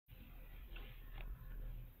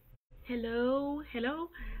Hello, hello.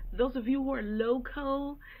 Those of you who are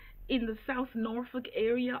local in the South Norfolk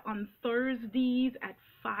area on Thursdays at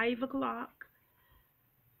 5 o'clock,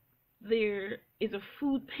 there is a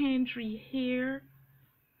food pantry here.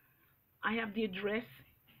 I have the address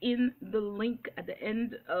in the link at the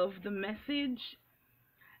end of the message,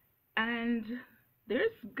 and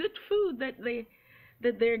there's good food that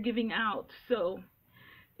they're giving out. So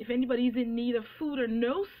if anybody's in need of food or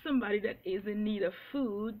knows somebody that is in need of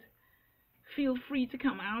food, feel free to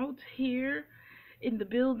come out here in the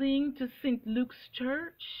building to St. Luke's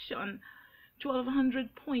Church on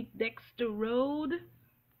 1200 Point Dexter Road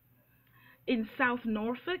in South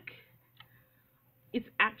Norfolk. It's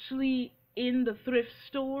actually in the thrift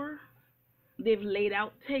store. They've laid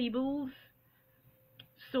out tables.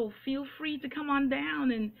 So feel free to come on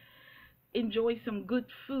down and enjoy some good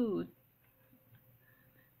food,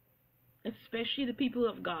 especially the people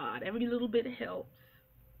of God. Every little bit helps.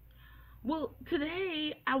 Well,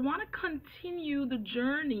 today I want to continue the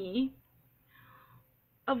journey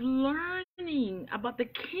of learning about the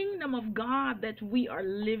kingdom of God that we are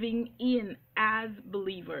living in as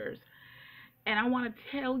believers. And I want to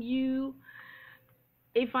tell you,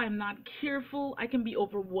 if I'm not careful, I can be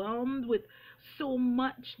overwhelmed with so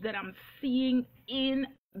much that I'm seeing in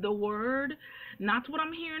the word, not what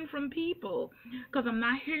I'm hearing from people, because I'm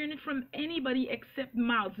not hearing it from anybody except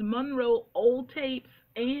Miles Monroe, old tapes,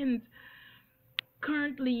 and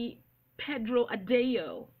currently Pedro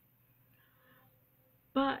Adeo.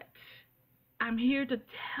 But I'm here to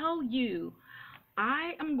tell you,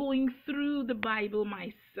 I am going through the Bible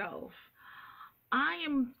myself. I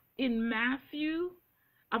am in Matthew.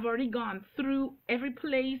 I've already gone through every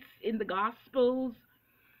place in the Gospels,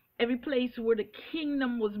 every place where the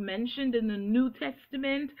kingdom was mentioned in the New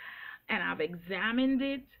Testament, and I've examined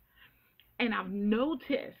it, and I've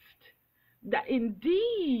noticed that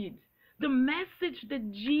indeed the message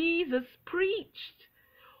that Jesus preached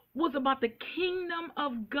was about the kingdom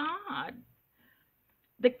of God.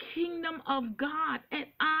 The kingdom of God. And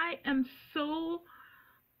I am so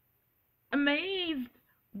amazed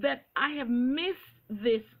that I have missed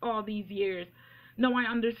this all these years. Now, I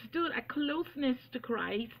understood a closeness to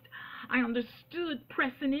Christ. I understood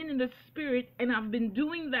pressing in the Spirit, and I've been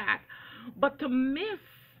doing that. But to miss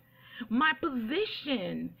my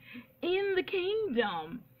position in the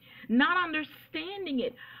kingdom, not understanding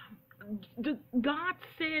it. God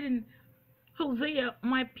said in Hosea,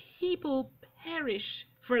 my people perish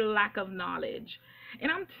for lack of knowledge. And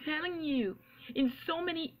I'm telling you, in so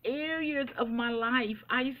many areas of my life,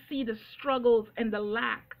 I see the struggles and the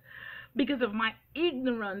lack because of my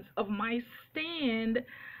ignorance of my stand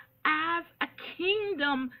as a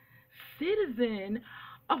kingdom citizen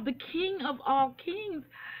of the King of all kings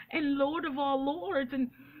and Lord of all lords,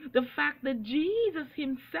 and the fact that Jesus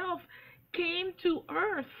himself came to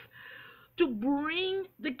earth to bring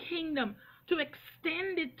the kingdom, to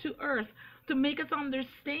extend it to earth, to make us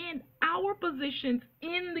understand our positions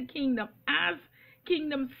in the kingdom as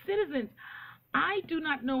kingdom citizens. I do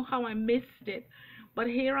not know how I missed it, but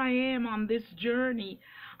here I am on this journey,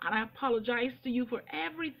 and I apologize to you for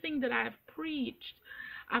everything that I have preached.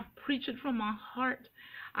 I've preached it from my heart.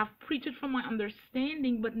 I've preached it from my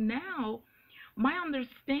understanding, but now my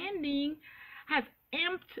understanding has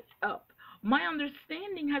amped up. My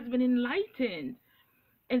understanding has been enlightened.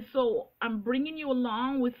 And so I'm bringing you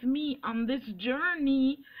along with me on this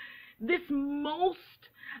journey, this most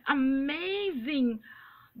amazing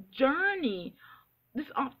journey, this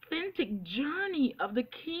authentic journey of the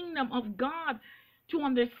kingdom of God, to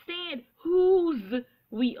understand whose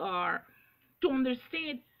we are, to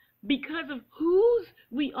understand because of whose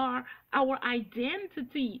we are, our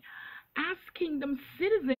identity as kingdom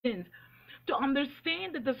citizens, to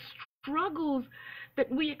understand that the struggles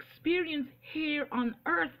that we experience here on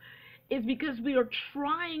earth is because we are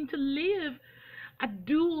trying to live a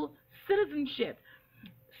dual citizenship,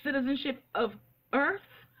 citizenship of earth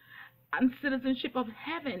and citizenship of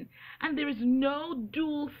heaven. And there is no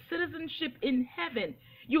dual citizenship in heaven.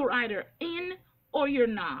 You're either in or you're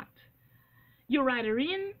not. You're either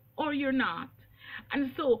in or you're not.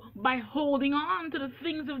 And so by holding on to the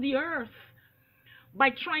things of the earth, by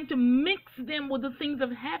trying to mix them with the things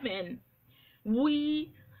of heaven,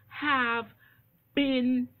 we have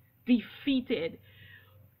been defeated.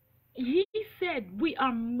 He said we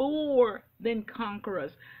are more than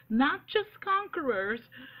conquerors, not just conquerors,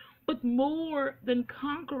 but more than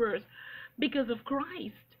conquerors because of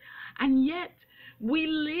Christ. And yet we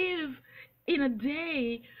live in a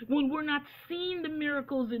day when we're not seeing the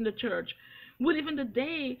miracles in the church. We live in a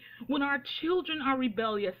day when our children are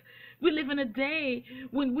rebellious. We live in a day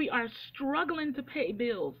when we are struggling to pay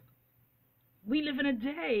bills. We live in a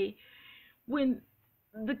day when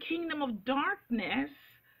the kingdom of darkness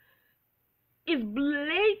is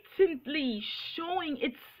blatantly showing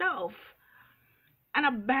itself and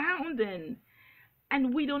abounding,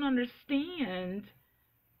 and we don't understand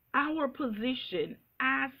our position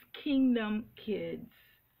as kingdom kids.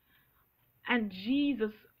 And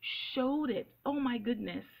Jesus showed it. Oh my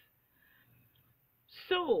goodness.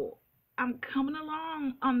 So I'm coming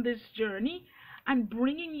along on this journey and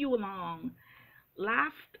bringing you along.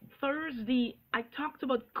 Last Thursday, I talked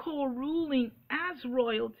about co-ruling as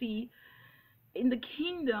royalty in the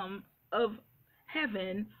kingdom of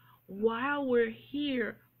heaven while we're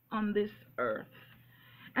here on this earth.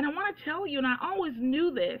 And I want to tell you, and I always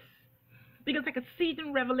knew this because I could see it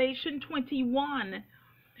in Revelation 21.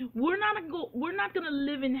 We're not going to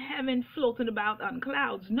live in heaven floating about on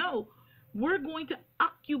clouds. No, we're going to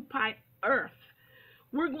occupy earth.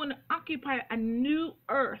 We're going to occupy a new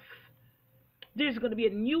earth. There's going to be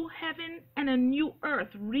a new heaven and a new earth.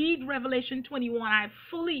 Read Revelation 21. I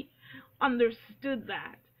fully understood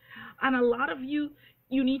that. And a lot of you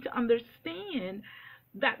need to understand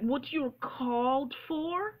that what you're called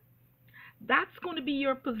for, that's going to be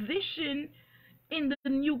your position in the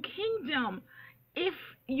new kingdom. If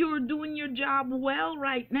you're doing your job well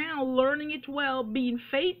right now, learning it well, being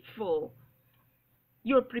faithful,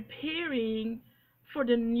 you're preparing for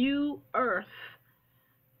the new earth.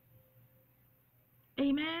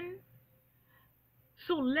 Amen.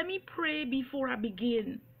 So let me pray before I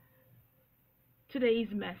begin today's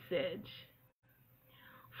message.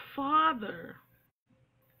 Father,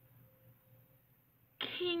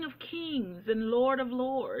 King of kings and Lord of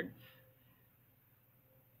lords,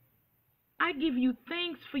 I give you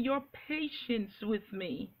thanks for your patience with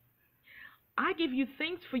me. I give you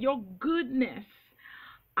thanks for your goodness.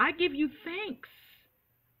 I give you thanks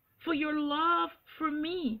for your love for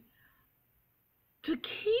me to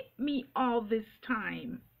keep me all this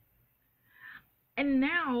time. And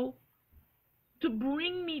now to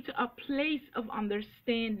bring me to a place of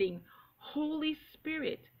understanding. Holy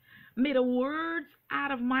Spirit, may the words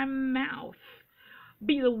out of my mouth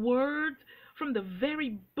be the words from the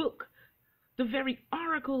very book, the very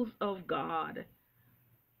oracles of God.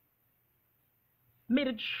 May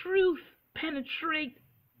the truth penetrate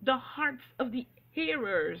the hearts of the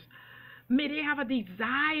hearers. May they have a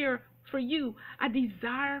desire for you, a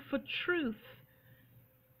desire for truth.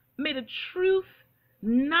 May the truth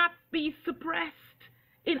not be suppressed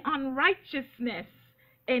in unrighteousness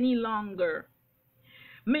any longer.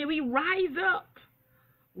 May we rise up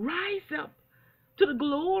to the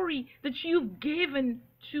glory that you've given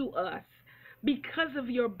to us because of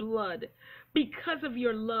your blood, because of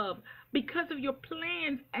your love, because of your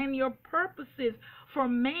plans and your purposes for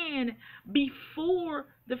man before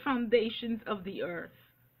the foundations of the earth.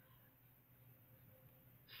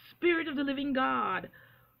 Spirit of the living God,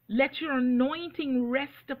 let your anointing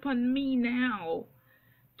rest upon me now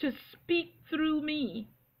to speak through me.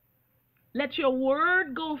 Let your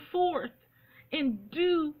word go forth and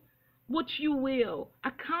do what you will,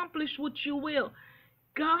 accomplish what you will.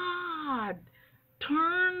 God,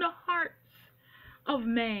 turn the hearts of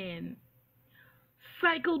man.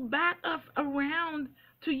 Cycle back us around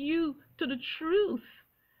to you, to the truth.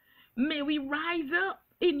 May we rise up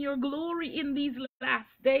in your glory in these last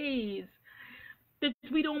days, that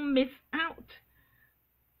we don't miss out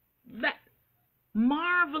that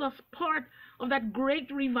marvelous part of that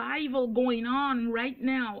great revival going on right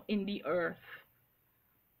now in the earth.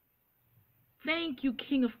 Thank you,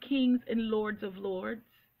 King of kings and Lords of lords.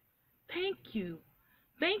 Thank you.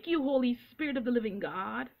 Thank you, Holy Spirit of the living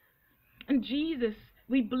God. And Jesus,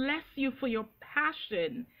 we bless you for your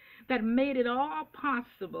passion that made it all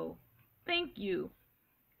possible. Thank you.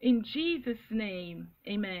 In Jesus' name,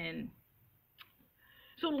 amen.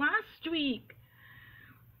 So last week,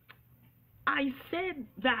 I said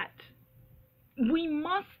that we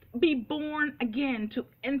must be born again to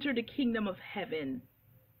enter the kingdom of heaven.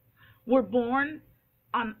 We're born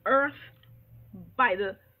on earth by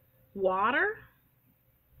the water,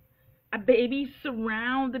 a baby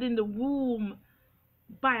surrounded in the womb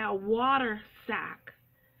by a water sack.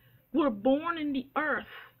 We're born in the earth,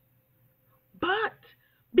 but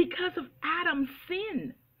because of Adam's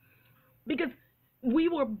sin, because we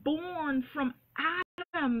were born from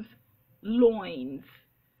Adam's loins,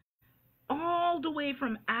 all the way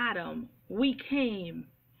from Adam, we came.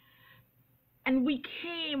 And we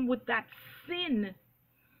came with that sin.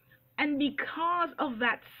 And because of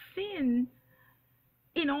that sin,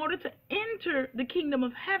 in order to enter the kingdom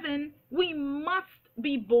of heaven, we must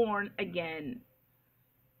be born again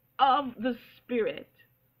of the Spirit.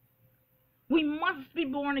 We must be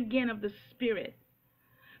be born again of the Spirit.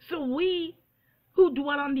 So we who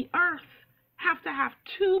dwell on the earth have to have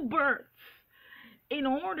two births in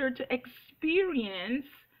order to experience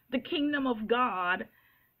the kingdom of God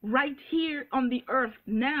right here on the earth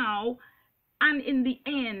now and in the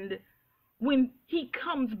end when he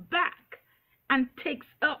comes back and takes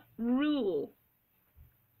up rule.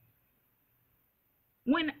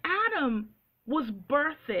 When Adam was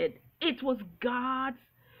birthed, it was God's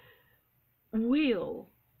will.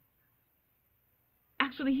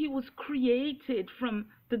 Actually, he was created from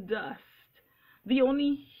the dust, the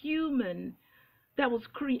only human that was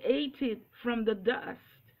created from the dust.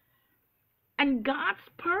 And God's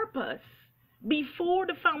purpose before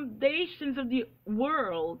the foundations of the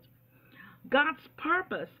world, God's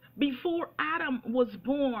purpose before Adam was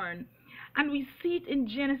born, and we see it in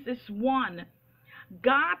Genesis 1,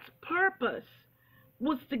 God's purpose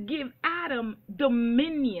was to give Adam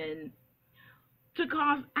dominion, to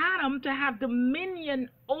cause Adam to have dominion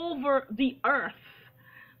over the earth,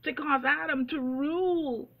 to cause Adam to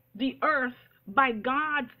rule the earth by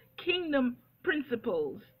God's kingdom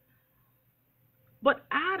principles. But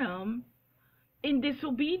Adam, in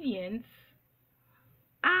disobedience,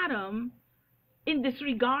 Adam, in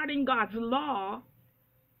disregarding God's law,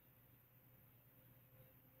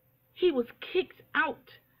 he was kicked out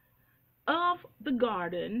of the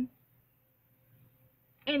garden,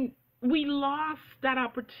 and we lost that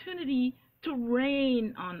opportunity to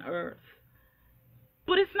reign on earth.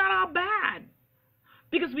 But it's not all bad,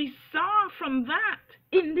 because we saw from that,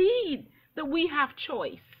 indeed, that we have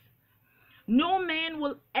choice. No man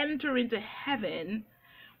will enter into heaven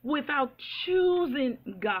without choosing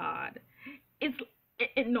God.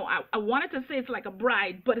 I wanted to say it's like a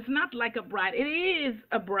bride, but it's not like a bride. It is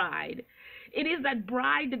a bride. It is that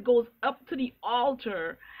bride that goes up to the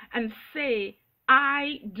altar and say,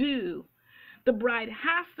 I do. The bride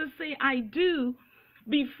has to say, I do,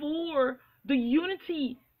 before the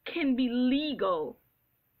unity can be legal.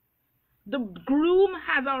 The groom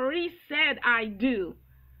has already said, I do.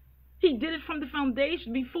 He did it from the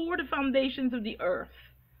foundation, before the foundations of the earth.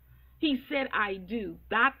 He said, I do.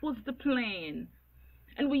 That was the plan.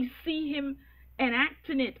 And we see him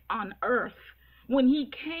enacting it on earth. When he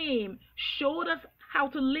came, showed us how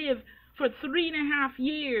to live for 3.5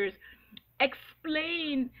 years,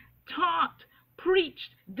 explained, taught,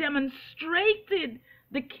 preached, demonstrated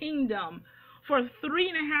the kingdom for 3.5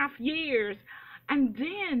 years, and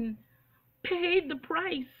then paid the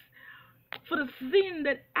price for the sin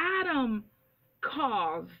that Adam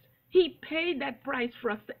caused. He paid that price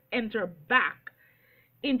for us to enter back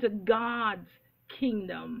into God's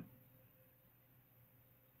kingdom.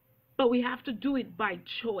 But we have to do it by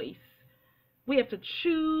choice. We have to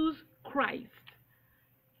choose Christ.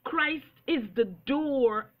 Christ is the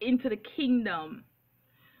door into the kingdom.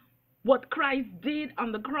 What Christ did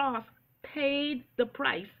on the cross paid the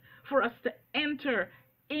price for us to enter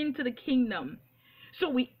into the kingdom. So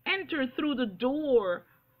we enter through the door,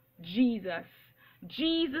 Jesus.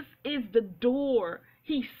 Jesus is the door.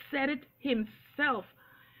 He said it himself.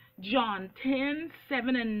 John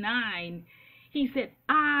 10:7-9. He said,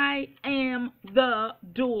 I am the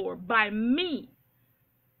door. By me,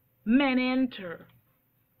 men enter.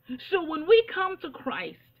 So when we come to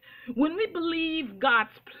Christ, when we believe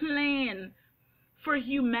God's plan for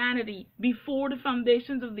humanity before the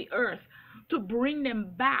foundations of the earth to bring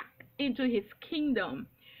them back into his kingdom,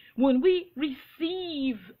 when we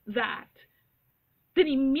receive that, then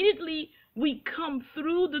immediately we come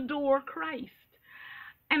through the door Christ.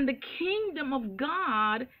 And the kingdom of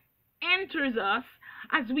God enters us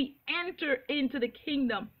as we enter into the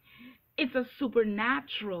kingdom. It's a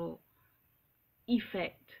supernatural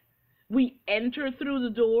effect. We enter through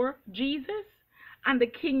the door, Jesus, and the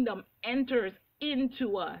kingdom enters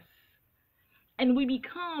into us. And we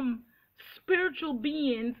become spiritual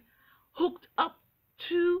beings hooked up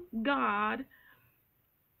to God,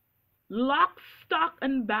 lock, stock,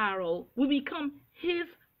 and barrel. We become his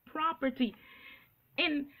property.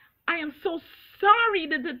 And I am so sorry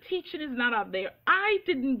that the teaching is not out there. I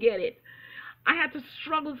didn't get it. I had to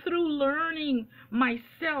struggle through learning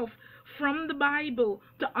myself from the Bible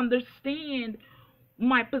to understand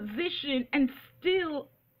my position, and still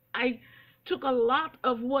I took a lot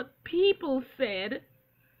of what people said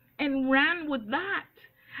and ran with that,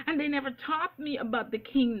 and they never taught me about the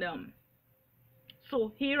kingdom.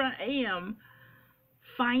 So here I am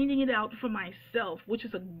finding it out for myself, which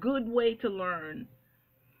is a good way to learn.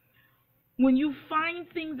 When you find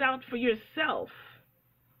things out for yourself,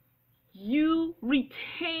 you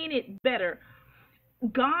retain it better.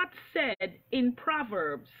 God said in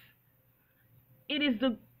Proverbs, it is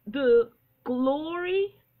the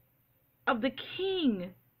glory of the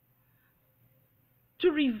King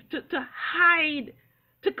to hide,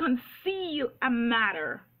 to conceal a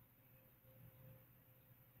matter.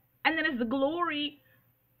 And then it's the glory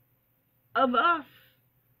of us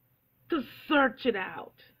to search it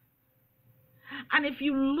out. And if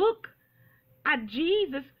you look at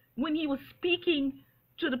Jesus when he was speaking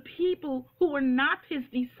to the people who were not his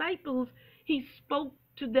disciples, he spoke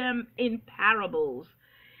to them in parables.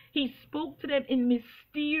 He spoke to them in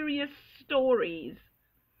mysterious stories.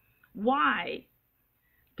 Why?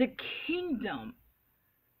 The kingdom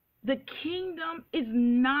is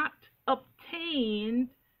not obtained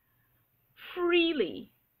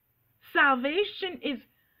freely. Salvation is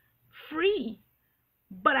free,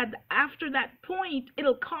 but after that point,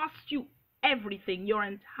 it'll cost you everything, your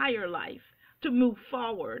entire life, to move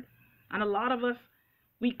forward. And a lot of us,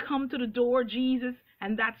 we come to the door, Jesus,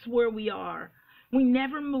 and that's where we are. We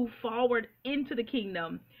never move forward into the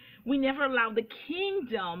kingdom. We never allow the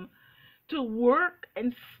kingdom to work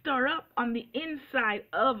and stir up on the inside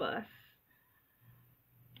of us.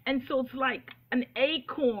 And so it's like an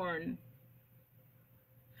acorn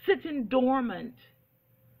sitting dormant.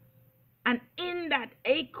 And in that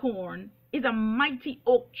acorn is a mighty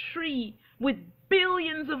oak tree with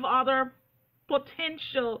billions of other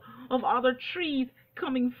potential of other trees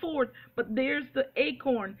coming forth. But there's the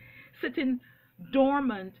acorn sitting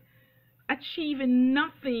dormant, achieving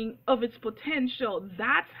nothing of its potential.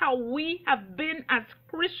 That's how we have been as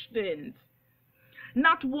Christians.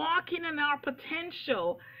 Not walking in our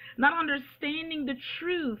potential, not understanding the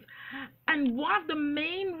truth. And one of the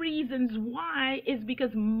main reasons why is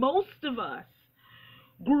because most of us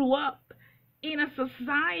grew up in a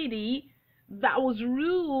society that was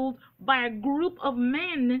ruled by a group of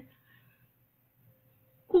men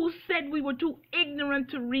who said we were too ignorant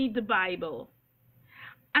to read the Bible.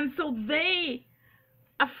 And so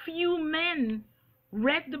a few men,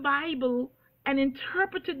 read the Bible and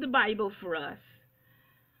interpreted the Bible for us.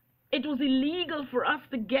 It was illegal for us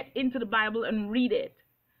to get into the Bible and read it.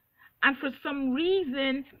 And for some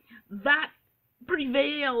reason, that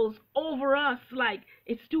prevails over us, like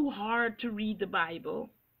it's too hard to read the Bible.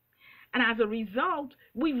 And as a result,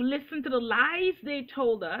 we've listened to the lies they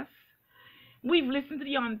told us. We've listened to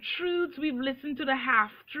the untruths. We've listened to the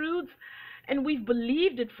half-truths. And we've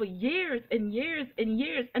believed it for years and years and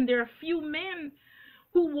years. And there are a few men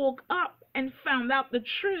who woke up and found out the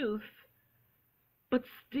truth. But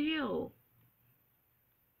still,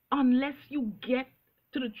 unless you get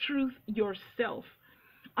to the truth yourself,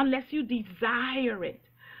 unless you desire it,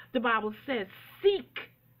 the Bible says, seek,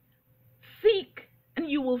 and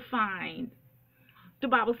you will find. The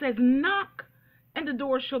Bible says, knock, and the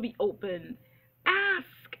door shall be opened.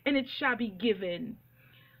 Ask, and it shall be given.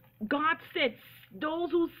 God said,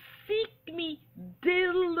 those who seek me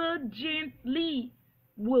diligently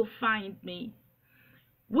will find me.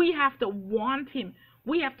 We have to want him.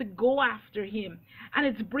 We have to go after him. And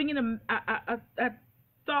it's bringing a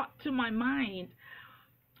thought to my mind,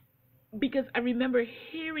 because I remember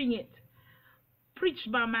hearing it preached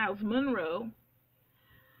by Miles Monroe,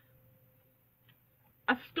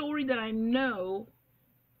 a story that I know,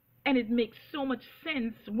 and it makes so much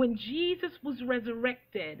sense. When Jesus was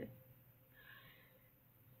resurrected,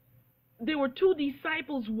 there were two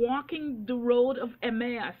disciples walking the road of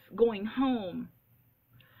Emmaus going home.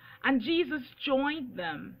 And Jesus joined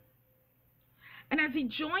them. And as he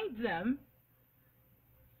joined them,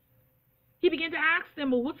 he began to ask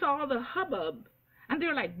them, well, what's all the hubbub? And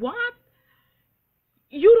they're like, what?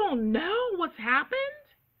 You don't know what's happened?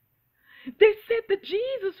 They said that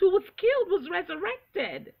Jesus, who was killed, was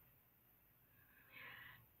resurrected.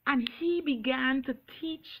 And he began to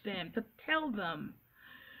teach them, to tell them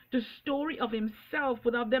the story of himself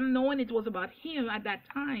without them knowing it was about him at that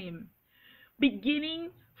time.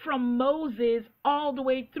 Beginning from Moses all the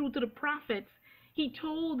way through to the prophets, he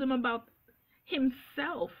told them about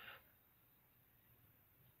himself.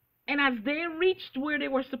 And as they reached where they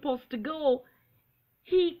were supposed to go,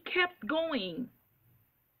 he kept going.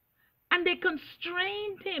 And they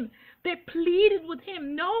constrained him. They pleaded with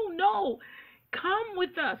him, no, come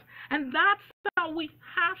with us. And that's how we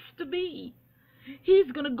have to be.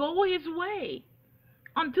 He's going to go his way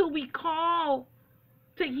until we call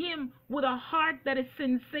to him with a heart that is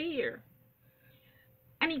sincere.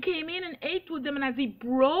 And he came in and ate with them, and as he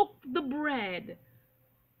broke the bread,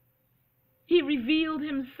 he revealed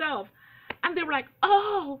himself. And they were like,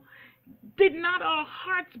 oh, did not our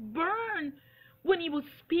hearts burn when he was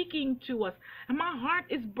speaking to us? And my heart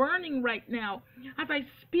is burning right now as I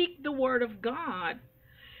speak the word of God.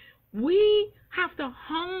 We have to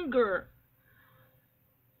hunger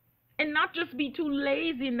and not just be too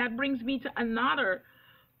lazy. And that brings me to another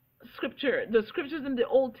scripture. The scriptures in the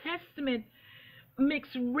Old Testament makes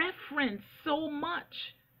reference so much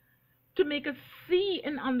to make us see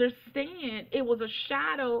and understand it was a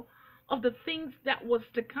shadow of the things that was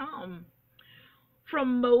to come.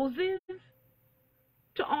 From Moses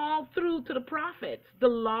to all through to the prophets, the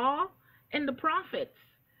law and the prophets,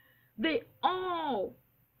 they all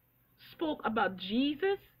spoke about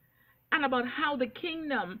Jesus and about how the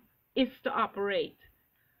kingdom is to operate.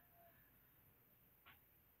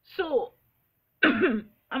 So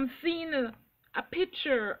I'm seeing a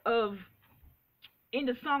picture of, in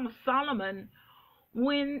the Song of Solomon,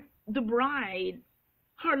 when the bride,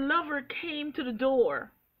 her lover came to the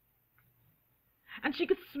door and she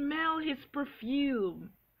could smell his perfume,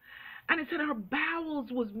 and it said her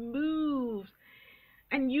bowels was moved.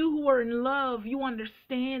 And you who are in love, you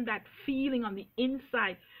understand that feeling on the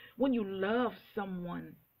inside when you love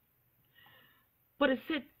someone. But it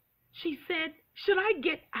said, she said, should I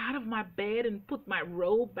get out of my bed and put my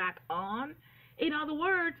robe back on? In other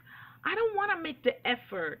words, I don't want to make the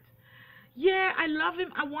effort. Yeah, I love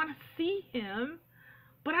him, I want to see him,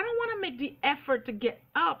 but I don't want to make the effort to get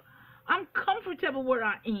up. I'm comfortable where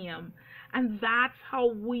I am. And that's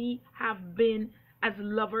how we have been as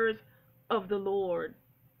lovers of the Lord.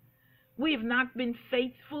 We have not been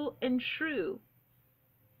faithful and true.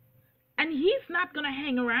 And he's not going to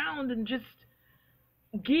hang around and just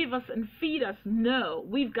give us and feed us. No,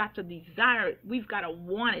 we've got to desire it. We've got to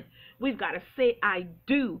want it. We've got to say, I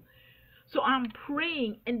do. So I'm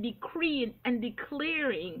praying and decreeing and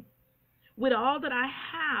declaring with all that I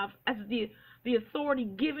have as the authority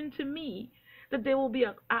given to me, that there will be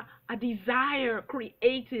a desire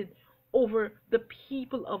created over the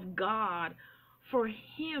people of God for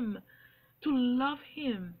him to love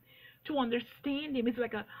him, to understand him. It's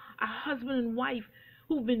like a husband and wife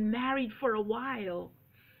who've been married for a while,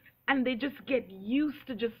 and they just get used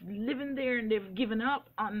to just living there, and they've given up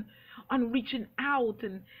on reaching out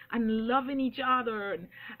and loving each other,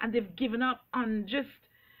 and they've given up on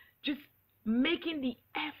just making the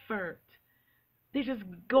effort. They just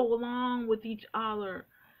go along with each other,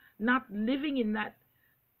 not living in that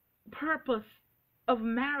purpose of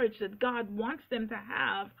marriage that God wants them to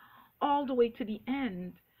have all the way to the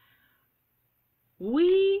end.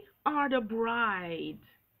 We are the bride.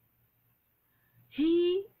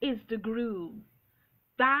 He is the groom.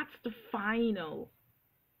 That's the final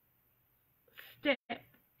step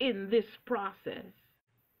in this process.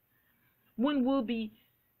 When we'll be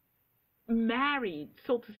married,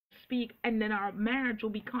 so to speak, and then our marriage will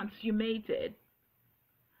be consummated.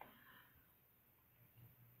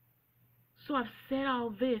 So I've said all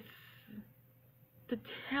this to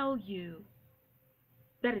tell you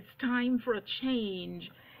that it's time for a change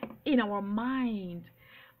in our mind.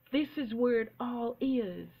 This is where it all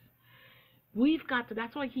is. We've got to,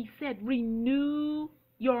 that's why he said, renew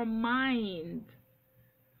your mind.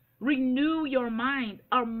 Renew your mind.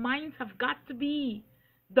 Our minds have got to be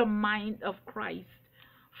the mind of Christ.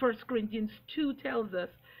 1 Corinthians 2 tells us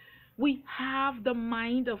we have the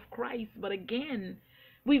mind of Christ, but again,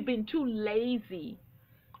 we've been too lazy,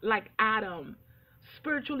 like Adam,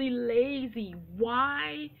 spiritually lazy.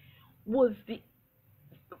 Why was the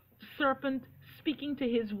serpent speaking to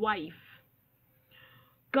his wife?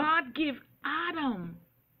 God gave Adam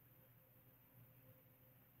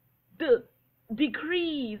the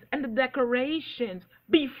decrees and the declarations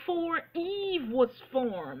before Eve was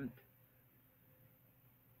formed.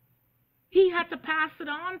 He had to pass it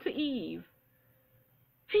on to Eve.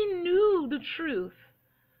 He knew the truth,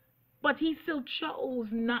 but he still chose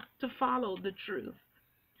not to follow the truth.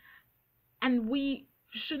 And we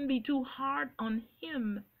shouldn't be too hard on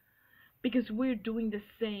him, because we're doing the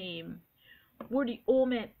same. We're the old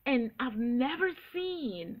man. And I've never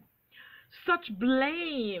seen such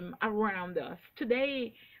blame around us.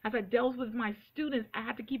 Today, as I dealt with my students, I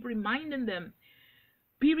had to keep reminding them,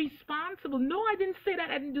 be responsible. No, I didn't say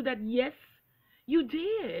that. I didn't do that. Yes, you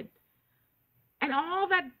did. And all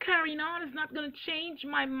that carrying on is not going to change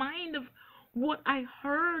my mind of what I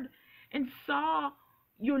heard and saw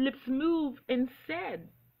your lips move and said.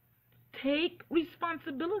 Take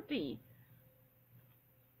responsibility.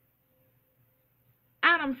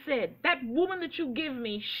 Adam said, that woman that you give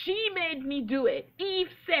me, she made me do it. Eve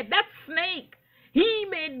said, that snake, he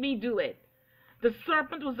made me do it. The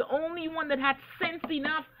serpent was the only one that had sense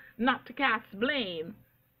enough not to cast blame.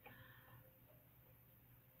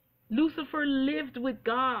 Lucifer lived with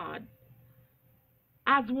God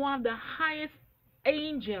as one of the highest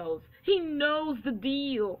angels. He knows the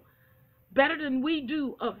deal better than we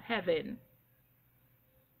do of heaven.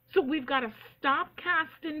 So we've got to stop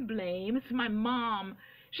casting blame. It's my mom.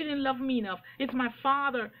 She didn't love me enough. It's my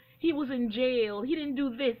father. He was in jail. He didn't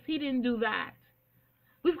do this. He didn't do that.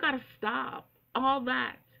 We've got to stop all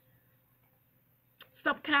that.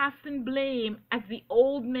 Stop casting blame as the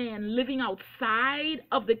old man living outside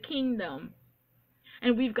of the kingdom.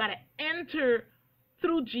 And we've got to enter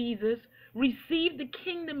through Jesus, receive the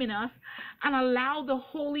kingdom in us, and allow the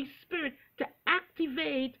Holy Spirit to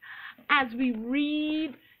activate as we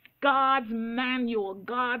read God's manual,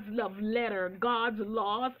 God's love letter, God's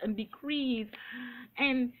laws and decrees,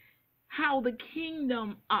 and how the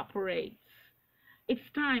kingdom operates. It's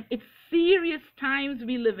time. It's serious times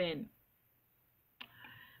we live in.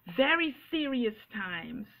 Very serious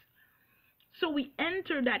times. So we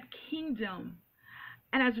enter that kingdom.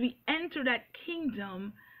 And as we enter that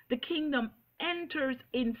kingdom, the kingdom enters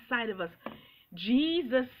inside of us.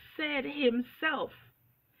 Jesus said himself,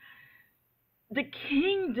 the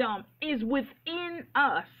kingdom is within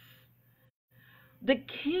us. The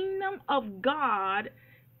kingdom of God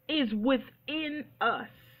is within us.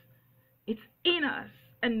 It's in us.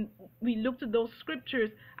 And we looked at those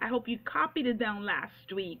scriptures. I hope you copied it down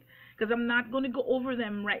last week, because I'm not going to go over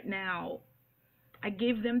them right now. I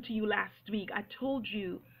gave them to you last week. I told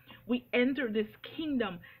you we enter this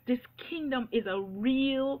kingdom. This kingdom is a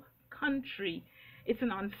real country. It's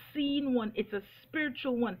an unseen one. It's a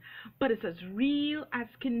spiritual one. But it's as real as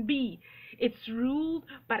can be. It's ruled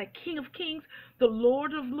by the King of Kings, the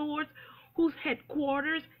Lord of Lords, whose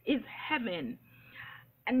headquarters is heaven.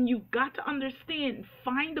 And you've got to understand,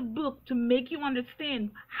 find a book to make you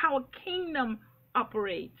understand how a kingdom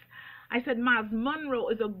operates. I said Miles Monroe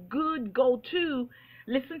is a good go-to.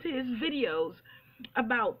 Listen to his videos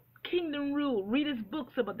about kingdom rule. Read his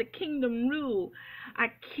books about the kingdom rule. A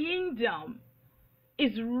kingdom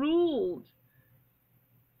is ruled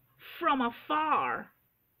from afar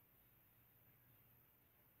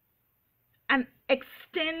and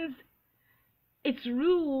extends its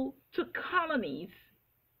rule to colonies.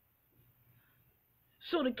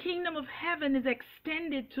 So the kingdom of heaven is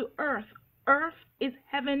extended to earth. Earth is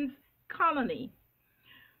heaven's colony.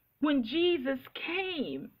 When Jesus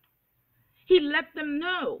came, he let them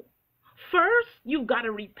know, first, you've got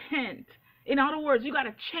to repent. In other words, you got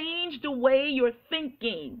to change the way you're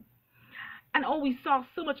thinking. And oh, we saw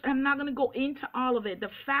so much. I'm not going to go into all of it. The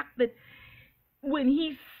fact that when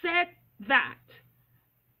he said that,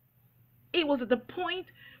 it was at the point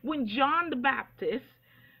when John the Baptist,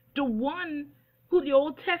 the one who the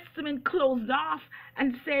Old Testament closed off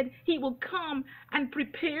and said he will come and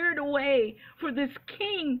prepare the way for this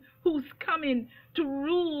king who's coming to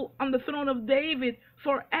rule on the throne of David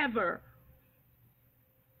forever.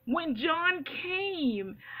 When John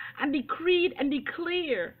came and decreed and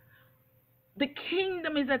declared, the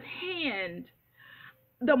kingdom is at hand,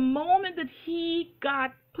 the moment that he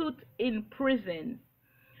got put in prison,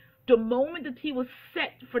 the moment that he was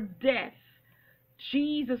set for death,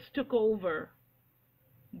 Jesus took over.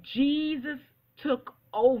 Jesus took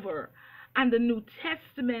over, and the New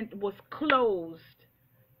Testament was closed.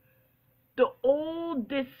 The old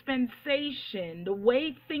dispensation, the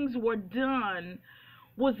way things were done,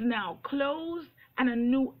 was now closed, and a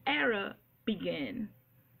new era began.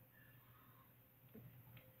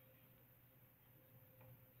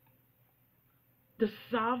 The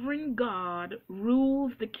sovereign God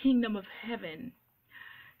rules the kingdom of heaven.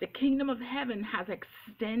 The kingdom of heaven has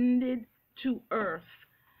extended to earth.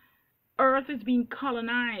 Earth is being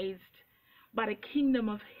colonized by the kingdom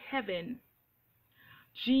of heaven.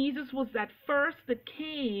 Jesus was that first that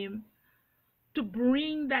came to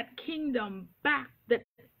bring that kingdom back that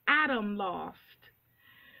Adam lost.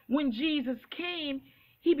 When Jesus came,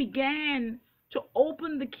 he began to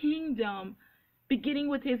open the kingdom, beginning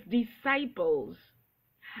with his disciples.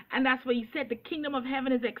 And that's why he said the kingdom of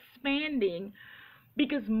heaven is expanding,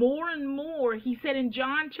 because more and more, he said in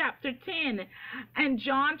John chapter 10 and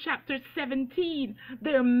John chapter 17,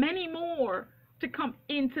 there are many more to come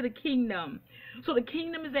into the kingdom. So the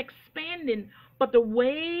kingdom is expanding, but the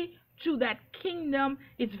way to that kingdom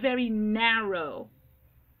is very narrow,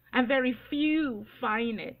 and very few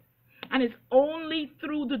find it. And it's only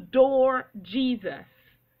through the door, Jesus.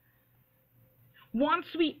 Once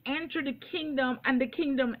we enter the kingdom and the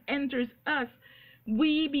kingdom enters us,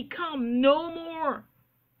 we become no more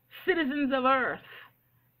citizens of earth.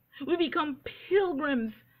 We become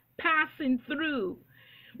pilgrims passing through.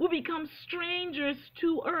 We become strangers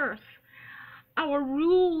to earth. Our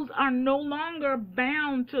rules are no longer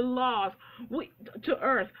bound to laws, to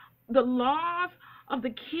earth. The laws of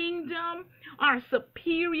the kingdom are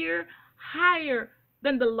superior, higher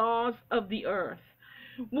than the laws of the earth.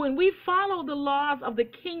 When we follow the laws of the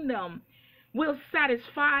kingdom, we'll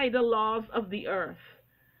satisfy the laws of the earth.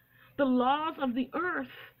 The laws of the earth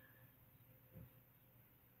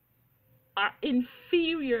are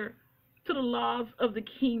inferior to the laws of the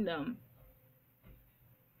kingdom.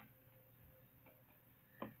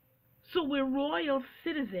 So we're royal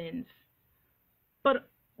citizens, but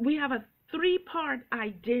we have a three-part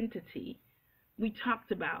identity we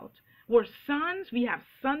talked about. We're sons, we have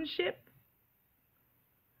sonship.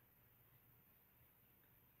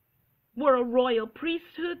 We're a royal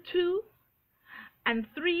priesthood too. And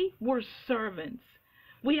three, we're servants.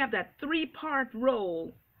 We have that three-part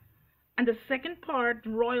role. And the second part,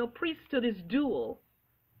 royal priesthood, is dual.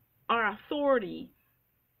 Our authority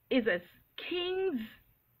is as kings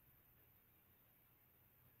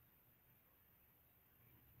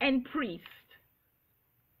and priests.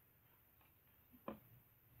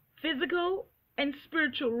 Physical and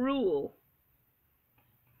spiritual rule.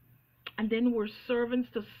 And then we're servants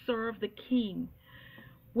to serve the king.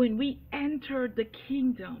 When we entered the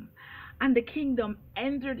kingdom and the kingdom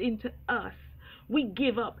entered into us, we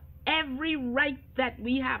give up every right that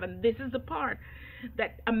we have. And this is the part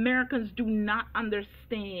that Americans do not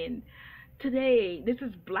understand. Today, this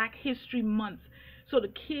is Black History Month. So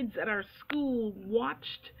the kids at our school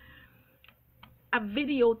watched a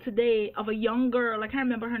video today of a young girl. I can't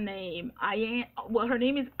remember her name.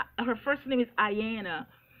 Her first name is Ayana.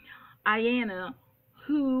 Ayana,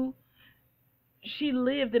 who she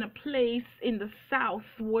lived in a place in the South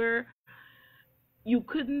where you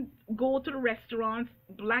couldn't go to the restaurants.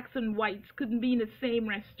 Blacks and whites couldn't be in the same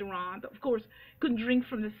restaurant. Of course, couldn't drink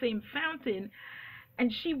from the same fountain.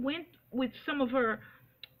 And she went with some of her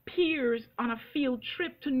peers on a field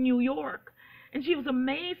trip to New York. And she was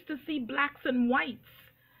amazed to see blacks and whites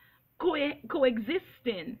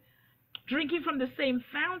coexisting, drinking from the same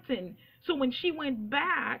fountain. So when she went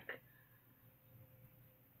back,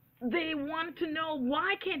 they wanted to know,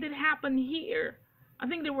 why can't it happen here? I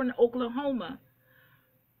think they were in Oklahoma.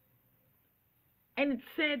 And it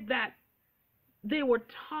said that they were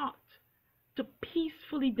taught to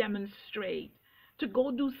peacefully demonstrate, to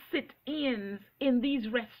go do sit-ins in these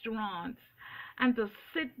restaurants, and to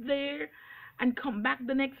sit there and come back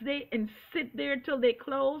the next day and sit there till they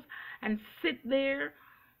close, and sit there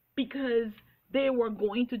because they were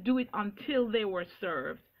going to do it until they were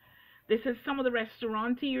served. They said some of the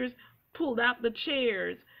restaurateurs pulled out the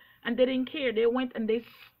chairs and they didn't care. They went and they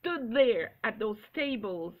stood there at those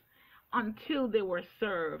tables until they were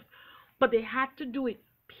served. But they had to do it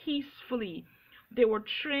peacefully. They were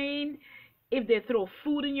trained. If they throw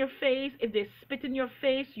food in your face, if they spit in your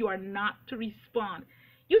face, you are not to respond.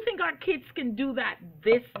 You think our kids can do that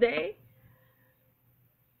this day?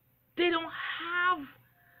 They don't have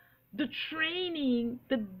the training,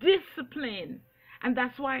 the discipline. And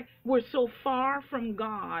that's why we're so far from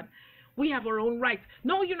God. We have our own rights.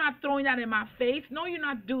 No, you're not throwing that in my face. No, you're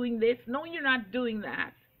not doing this. No, you're not doing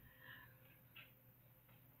that.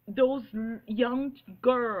 Those young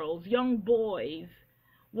girls, young boys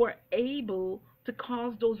were able to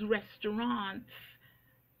cause those restaurants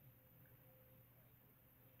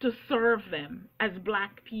to serve them as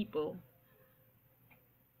black people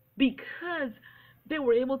because they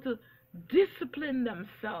were able to discipline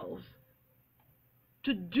themselves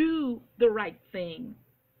to do the right thing.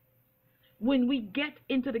 When we get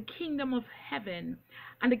into the kingdom of heaven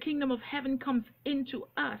and the kingdom of heaven comes into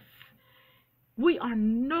us, we are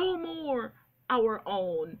no more our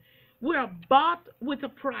own. We are bought with a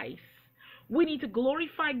price. We need to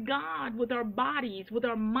glorify God with our bodies, with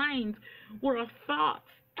our minds, with our thoughts.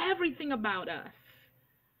 Everything about us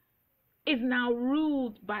is now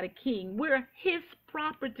ruled by the king. We're his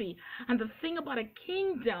property. And the thing about a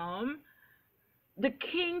kingdom, the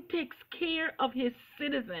king takes care of his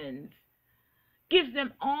citizens, gives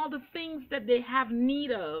them all the things that they have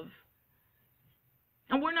need of.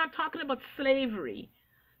 And we're not talking about slavery.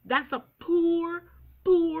 That's a poor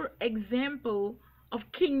example of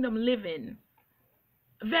kingdom living.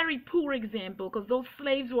 A very poor example, because those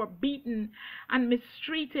slaves were beaten and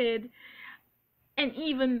mistreated and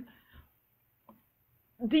even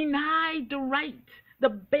denied the right, the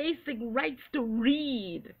basic rights to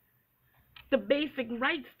read, the basic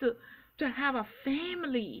rights to have a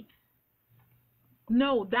family.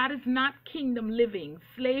 No, that is not kingdom living.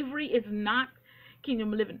 Slavery is not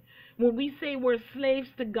kingdom living. When we say we're slaves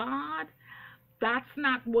to God, that's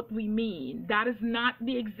not what we mean. That is not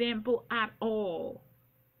the example at all.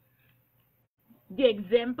 The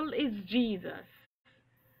example is Jesus.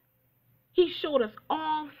 He showed us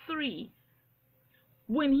all three.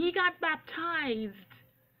 When he got baptized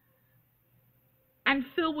and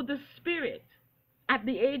filled with the Spirit At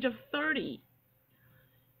the age of 30,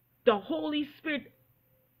 the Holy Spirit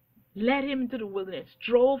led him into the wilderness,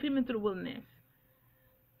 drove him into the wilderness.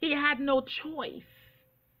 He had no choice.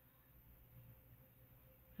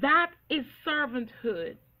 That is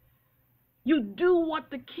servanthood. You do what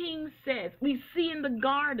the king says. We see in the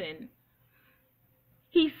garden,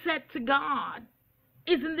 he said to God,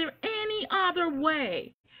 isn't there any other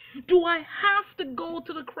way? Do I have to go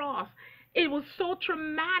to the cross? It was so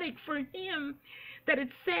traumatic for him that it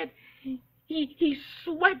said he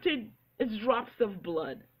sweated as drops of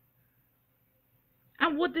blood.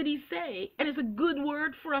 And what did he say? And it's a good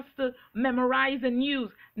word for us to memorize and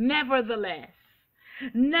use. Nevertheless.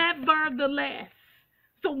 Nevertheless.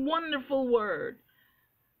 It's a wonderful word.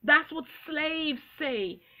 That's what slaves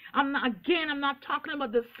say. I'm not talking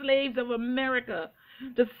about the slaves of America,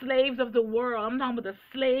 the slaves of the world. I'm talking about the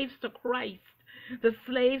slaves to Christ, the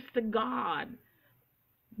slaves to God.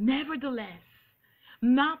 Nevertheless,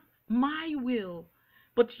 not my will,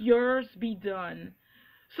 but yours be done.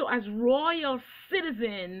 So as royal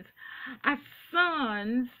citizens, as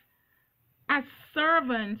sons, as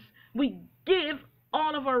servants, we give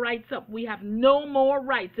all of our rights up. We have no more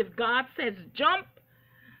rights. If God says jump,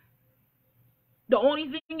 the only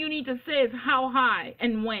thing you need to say is how high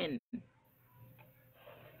and when.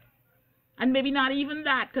 And maybe not even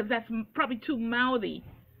that, because that's probably too mouthy.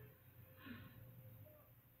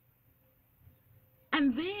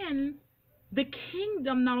 And then the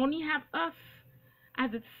kingdom not only have us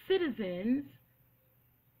as its citizens,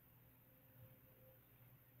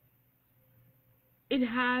 it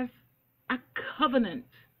has a covenant.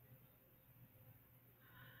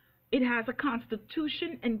 It has a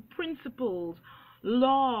constitution and principles,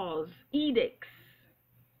 laws, edicts.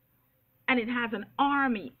 And it has an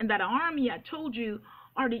army. And that army, I told you,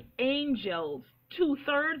 are the angels.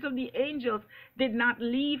 2/3 of the angels did not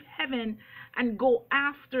leave heaven and go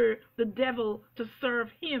after the devil to serve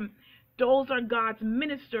him. Those are God's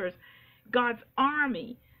ministers, God's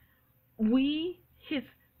army. We, his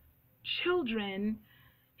children,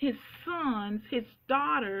 his sons, his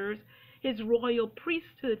daughters, his royal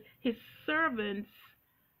priesthood, his servants,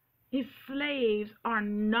 his slaves are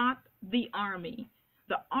not the army.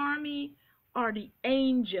 The army are the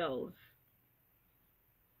angels.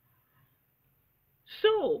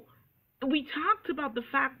 So, we talked about the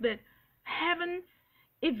fact that heaven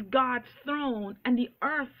is God's throne and the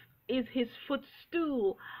earth is his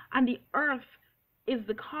footstool, and the earth is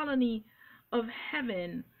the colony of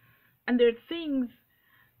heaven. And there are things,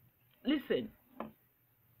 listen,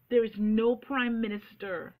 there is no prime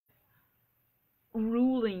minister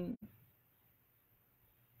ruling.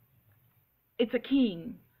 It's a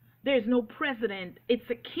king. There's no president. It's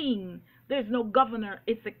a king. There's no governor.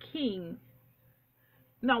 It's a king.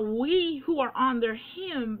 Now we who are under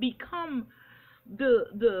him become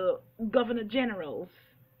the governor generals.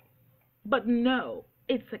 But no,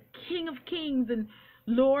 it's a King of Kings and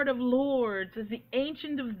Lord of Lords, is the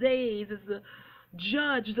Ancient of Days, is the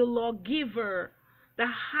judge, the lawgiver, the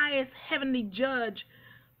highest heavenly judge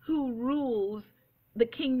who rules the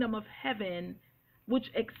kingdom of heaven,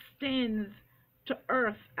 which extends to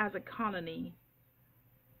earth as a colony.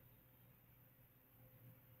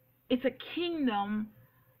 It's a kingdom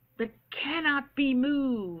that cannot be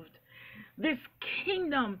moved. This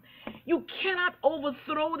kingdom, you cannot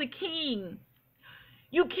overthrow the king.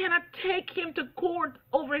 You cannot take him to court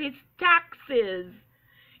over his taxes.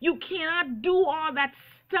 You cannot do all that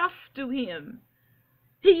stuff to him.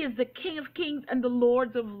 He is the King of Kings and the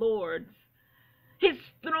Lord of Lords. His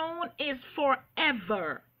throne is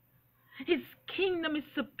forever. His kingdom is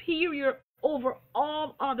superior over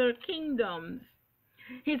all other kingdoms.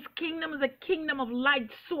 His kingdom is a kingdom of light,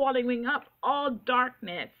 swallowing up all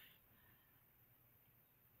darkness.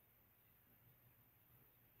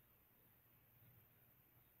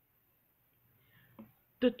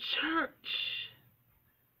 The church,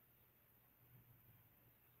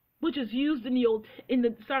 which is used in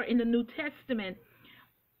the New Testament,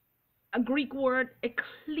 a Greek word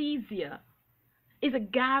ecclesia, is a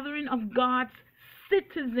gathering of God's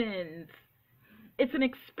citizens. It's an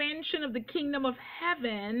expansion of the kingdom of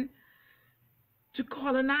heaven to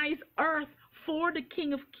colonize earth for the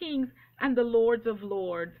King of Kings and the Lords of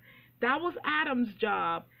Lords. That was Adam's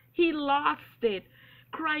job. He lost it.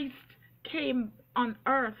 Christ came on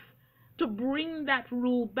earth to bring that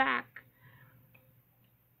rule back.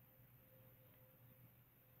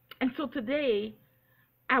 And so today,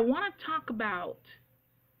 I want to talk about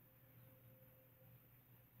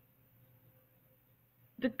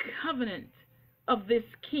the covenant of this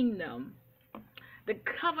kingdom. The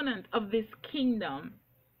covenant of this kingdom.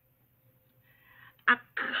 A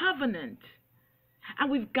covenant And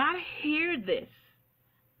we've got to hear this,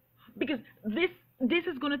 because this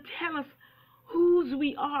is going to tell us whose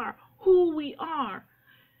we are, who we are.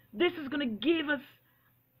 This is going to give us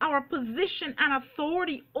our position and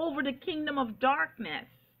authority over the kingdom of darkness.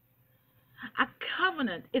 A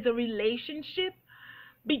covenant is a relationship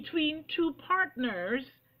between two partners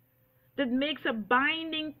that makes a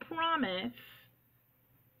binding promise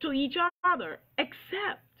to each other,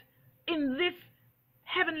 except in this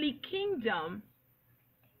heavenly kingdom,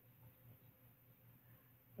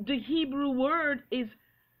 the Hebrew word is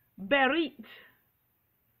berit.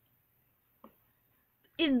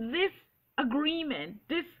 In this agreement,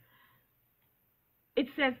 it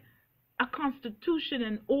says a constitution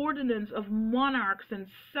and ordinance of monarchs and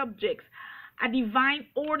subjects, a divine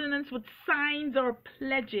ordinance with signs or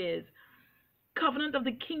pledges. Covenant of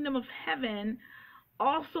the kingdom of heaven,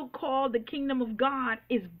 also called the kingdom of God,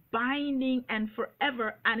 is binding and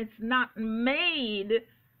forever, and it's not made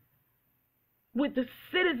with the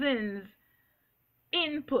citizens'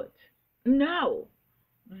 input. No,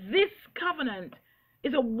 this covenant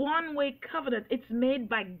is a one-way covenant. It's made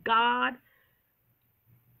by God,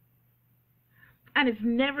 and it's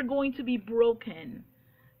never going to be broken.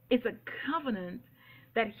 It's a covenant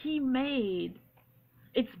that He made.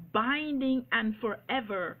 It's binding and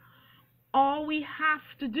forever. All we have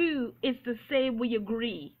to do is to say we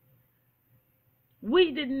agree.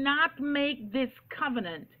 We did not make this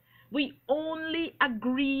covenant. We only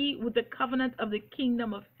agree with the covenant of the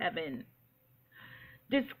kingdom of heaven.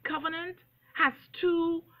 This covenant has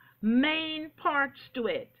two main parts to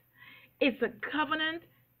it. It's a covenant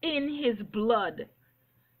in His blood.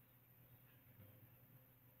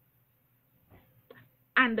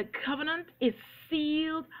 And the covenant is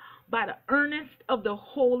sealed by the earnest of the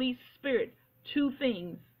Holy Spirit. Two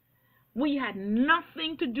things. We had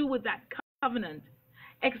nothing to do with that covenant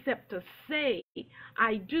except to say,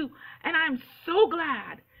 I do. And I'm so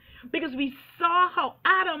glad, because we saw how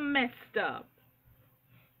Adam messed up.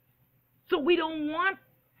 So we don't want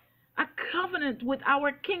a covenant with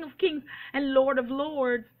our King of Kings and Lord of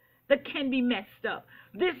Lords that can be messed up.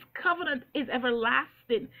 This covenant is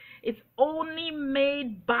everlasting. It's only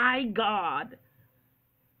made by God.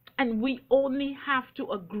 And we only have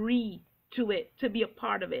to agree to it to be a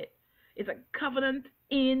part of it. It's a covenant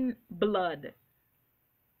in blood.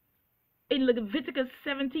 In Leviticus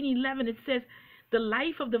 17:11, it says, the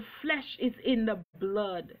life of the flesh is in the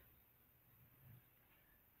blood.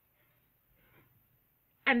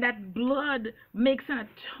 And that blood makes an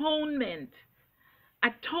atonement.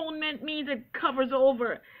 Atonement means it covers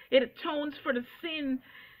over. It atones for the sin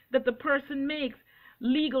that the person makes.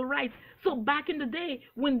 Legal rights. So back in the day,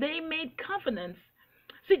 when they made covenants,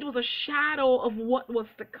 see, it was a shadow of what was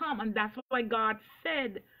to come. And that's why God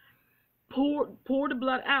said, pour the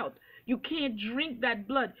blood out. You can't drink that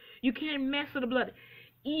blood. You can't mess with the blood.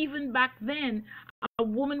 Even back then, a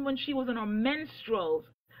woman, when she was in her menstruals,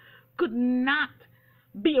 could not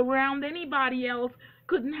be around anybody else,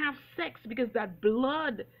 couldn't have sex, because that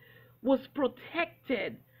blood was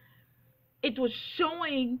protected. It was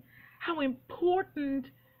showing how important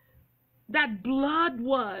that blood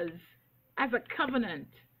was as a covenant.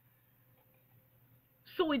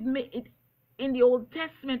 So in the Old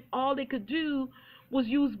Testament, all they could do was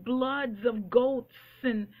use bloods of goats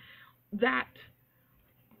and that.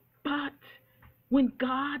 But when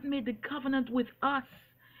God made the covenant with us,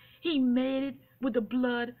 He made it with the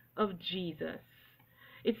blood of Jesus.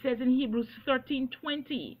 It says in Hebrews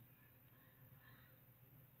 13:20,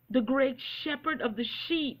 the great shepherd of the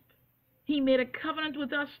sheep, He made a covenant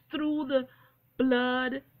with us through the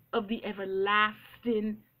blood of the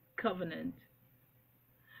everlasting covenant.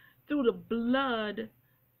 Through the blood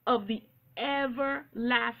of the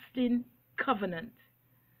everlasting covenant.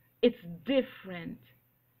 It's different.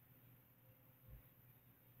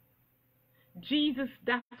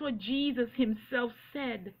 That's what Jesus Himself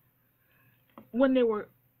said when they were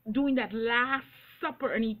doing that last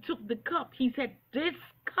supper and He took the cup. He said, this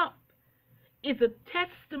cup is a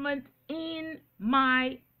testament in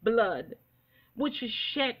my blood, which is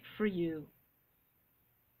shed for you.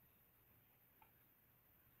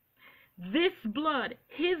 This blood,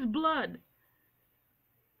 His blood,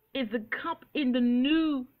 is the cup in the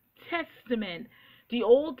New Testament. The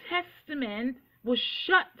Old Testament was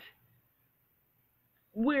shut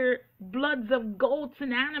where bloods of goats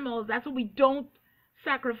and animals, that's why we don't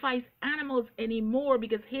sacrifice animals anymore,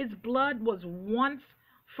 because His blood was once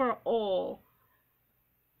for all.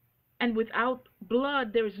 And without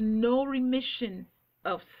blood, there is no remission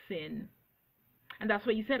of sin. And that's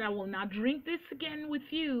why He said, I will not drink this again with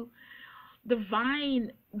you, the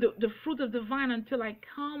vine, the fruit of the vine, until I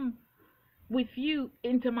come with you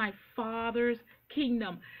into my Father's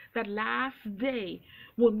kingdom. That last day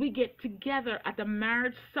when we get together at the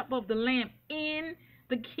marriage supper of the Lamb in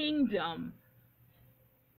the kingdom,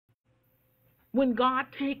 when God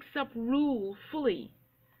takes up rule fully,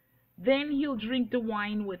 then he'll drink the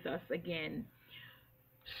wine with us again.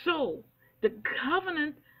 So the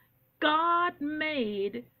covenant God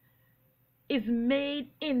made is made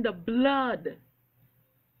in the blood.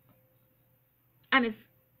 And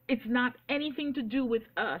it's not anything to do with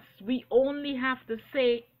us. We only have to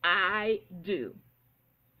say, I do.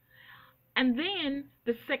 And then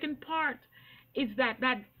the second part is that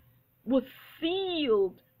was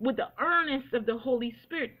sealed with the earnest of the Holy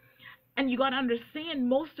Spirit. And you got to understand,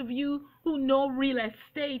 most of you who know real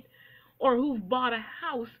estate or who've bought a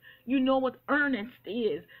house, you know what earnest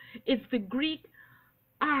is. It's the Greek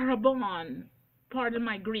arabon. Pardon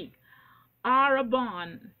my Greek.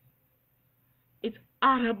 Arabon. It's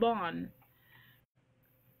arabon.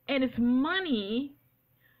 And it's money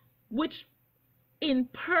which in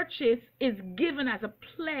purchase is given as a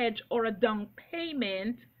pledge or a down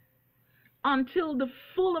payment until the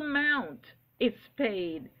full amount is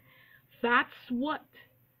paid. That's what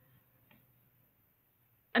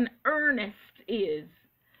an earnest is.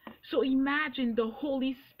 So imagine the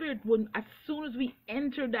Holy Spirit, when as soon as we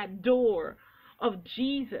enter that door of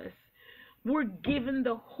Jesus, we're given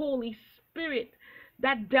the Holy Spirit,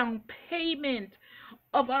 that down payment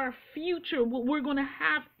of our future, what we're going to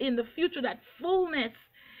have in the future, that fullness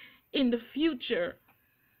in the future.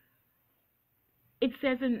 It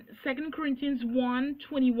says in 2 Corinthians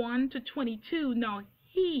 1:21-22, now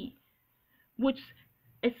he which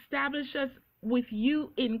established us with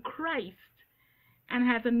you in Christ and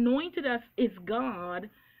has anointed us is God,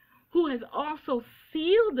 who has also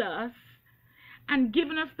sealed us and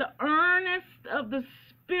given us the earnest of the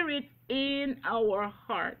Spirit in our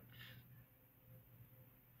hearts.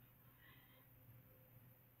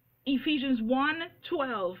 Ephesians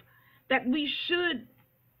 1:12, that we should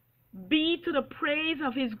be to the praise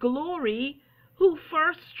of his glory, who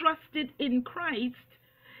first trusted in Christ,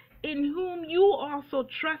 in whom you also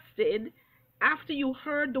trusted after you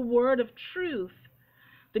heard the word of truth,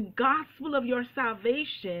 the gospel of your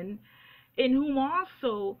salvation, in whom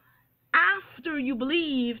also after you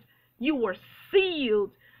believed, you were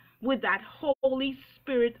sealed with that Holy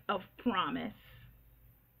Spirit of promise.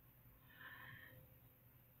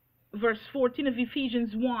 Verse 14 of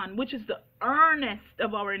Ephesians 1, which is the earnest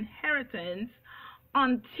of our inheritance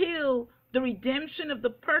until the redemption of the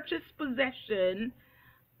purchased possession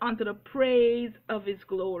unto the praise of his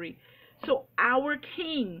glory. So our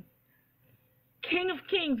King, King of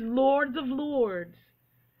kings, Lords of lords,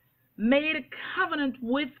 made a covenant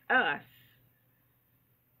with us.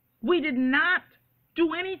 We did not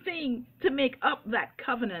do anything to make up that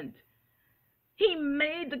covenant. He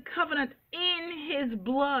made the covenant in his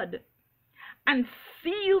blood and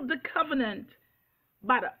sealed the covenant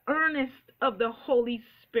by the earnest of the Holy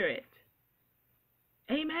Spirit.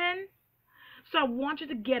 Amen? So I want you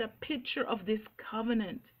to get a picture of this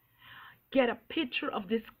covenant. Get a picture of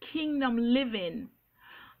this kingdom living.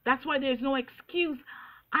 That's why there's no excuse.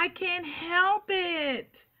 I can't help it.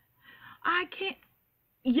 I can't.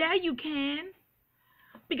 Yeah, you can.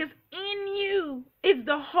 Because in you is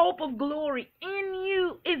the hope of glory. In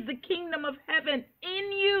you is the kingdom of heaven.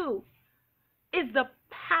 In you is the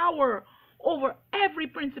power over every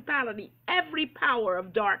principality, every power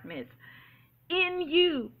of darkness. In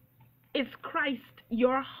you is Christ,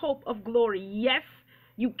 your hope of glory. Yes,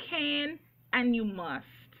 you can and you must.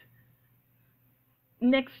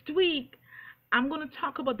 Next week, I'm going to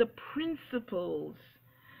talk about the principles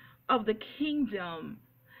of the kingdom.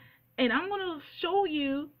 And I'm going to show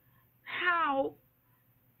you how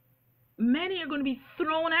many are going to be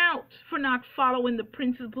thrown out for not following the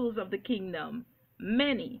principles of the kingdom.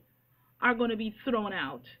 Many are going to be thrown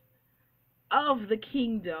out of the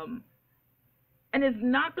kingdom. And there's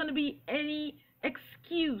not going to be any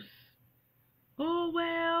excuse. Oh,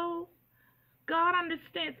 well, God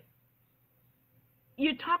understands.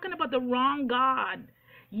 You're talking about the wrong God.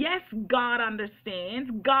 Yes, God understands.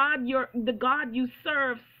 The God you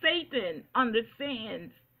serve, Satan,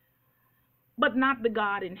 understands. But not the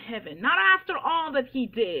God in heaven. Not after all that he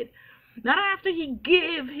did. Not after he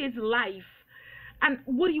gave his life. And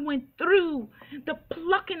what he went through. The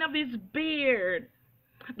plucking of his beard.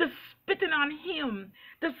 The spitting on him.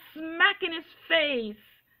 The smacking his face.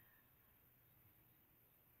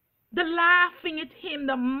 The laughing at him.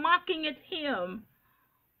 The mocking at him.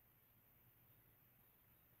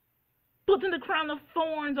 Putting the crown of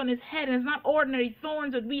thorns on his head. And it's not ordinary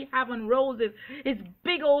thorns that we have on roses. It's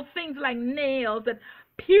big old things like nails that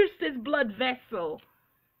pierced his blood vessel,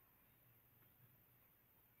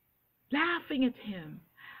 laughing at him.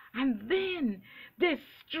 And then they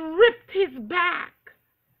stripped his back.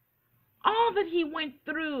 All that he went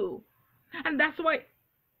through. And that's why,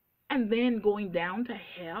 and then going down to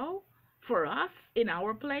hell for us in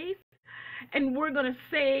our place. And we're going to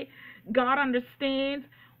say, God understands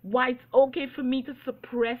why it's okay for me to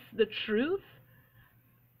suppress the truth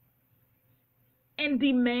and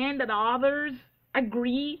demand that others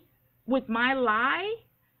agree with my lie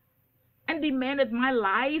and demand that my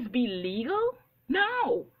lies be legal?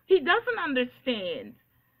 No, he doesn't understand.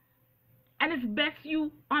 And it's best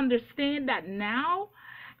you understand that now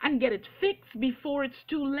and get it fixed before it's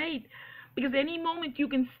too late. Because any moment you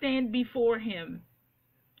can stand before him.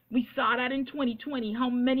 We saw that in 2020, how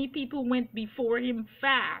many people went before him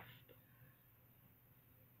fast.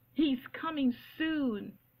 He's coming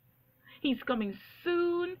soon. He's coming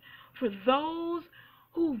soon for those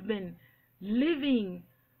who've been living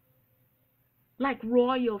like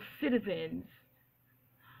royal citizens,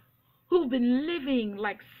 who've been living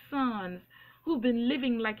like sons, who've been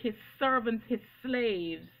living like his servants, his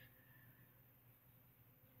slaves,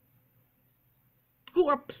 who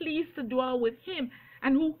are pleased to dwell with him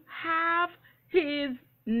and who have his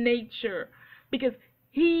nature, because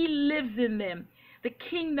he lives in them. The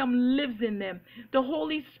kingdom lives in them. The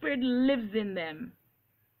Holy Spirit lives in them.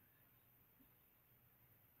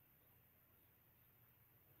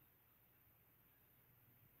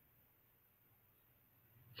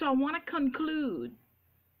 So I want to conclude.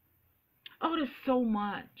 Oh, there's so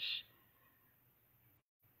much.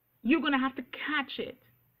 You're going to have to catch it.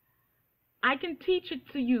 I can teach it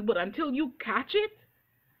to you, but until you catch it,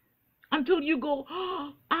 until you go, oh,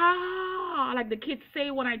 ah, like the kids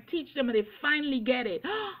say when I teach them and they finally get it.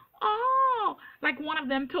 Oh, like one of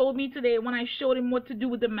them told me today when I showed him what to do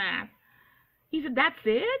with the math. He said, that's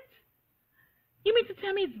it? You mean to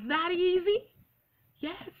tell me it's that easy?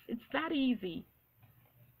 Yes, it's that easy.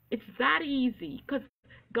 It's that easy because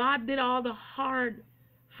God did all the hard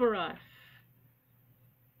for us.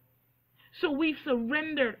 So we've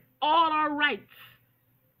surrendered all our rights.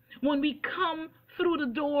 When we come through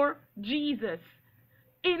the door, Jesus,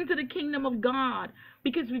 into the kingdom of God,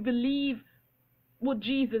 because we believe what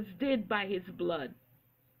Jesus did by his blood.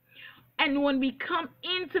 And when we come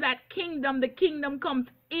into that kingdom, the kingdom comes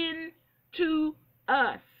into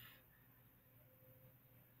us.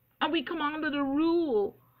 And we come under the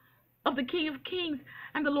rule of the King of Kings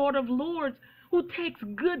and the Lord of Lords, who takes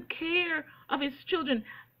good care of his children.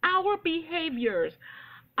 Our behaviors,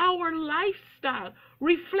 our lifestyle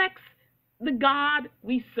reflects the God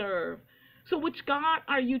we serve. So which God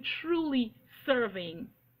are you truly serving?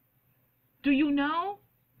 Do you know?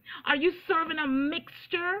 Are you serving a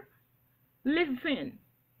mixture? Listen,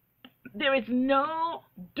 there is no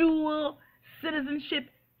dual citizenship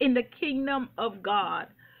in the kingdom of God.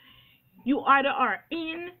 You either are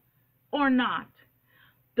in or not.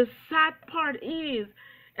 The sad part is,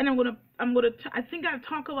 and I think I'll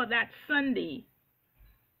talk about that Sunday.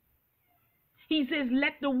 He says,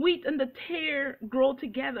 let the wheat and the tare grow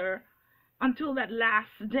together until that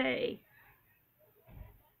last day.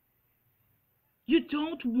 You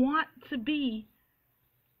don't want to be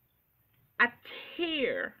a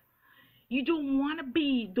tare. You don't want to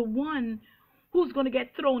be the one who's going to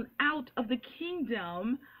get thrown out of the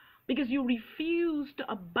kingdom because you refuse to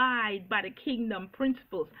abide by the kingdom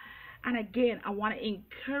principles. And again, I want to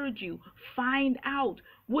encourage you, find out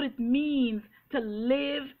what it means to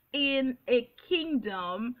live in a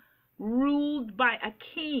kingdom ruled by a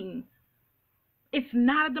king. It's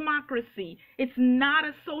not a democracy. It's not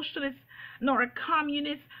a socialist, nor a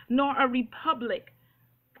communist, nor a republic.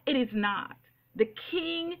 It is not. The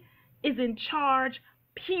king is in charge,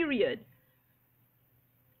 period.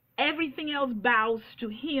 Everything else bows to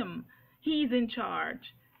him. He's in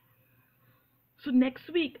charge. So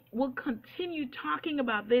next week, we'll continue talking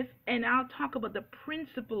about this, and I'll talk about the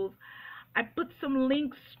principles. I put some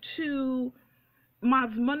links to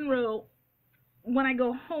Miles Monroe. When I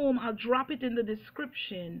go home, I'll drop it in the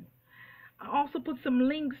description. I also put some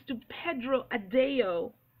links to Pedro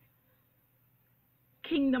Adeo,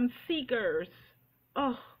 Kingdom Seekers.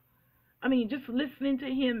 Oh, I mean, just listening to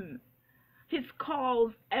him, his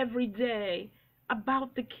calls every day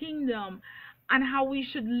about the kingdom and how we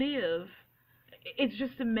should live. It's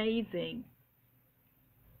just amazing.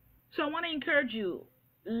 So I want to encourage you,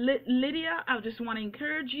 Lydia, I just want to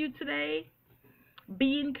encourage you today.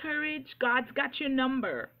 Be encouraged. God's got your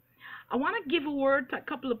number. I want to give a word to a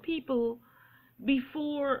couple of people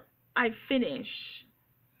before I finish.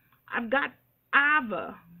 I've got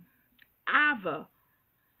Ava,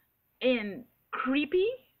 and Creepy,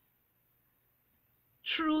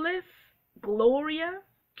 Trulis, Gloria,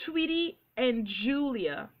 Tweety, and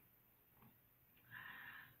Julia.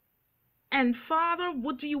 And Father,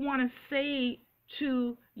 what do you want to say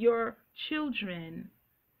to your children?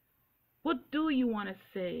 What do you want to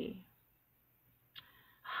say?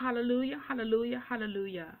 Hallelujah, hallelujah,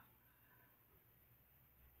 hallelujah.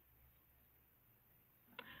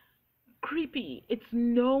 Creepy, it's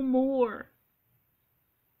no more.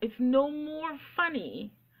 It's no more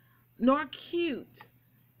funny nor cute.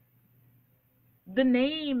 The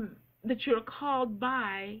name that you're called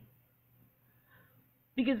by,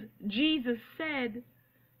 because Jesus said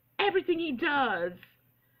everything he does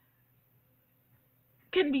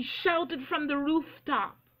can be shouted from the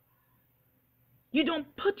rooftop. You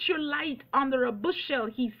don't put your light under a bushel,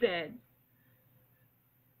 he said.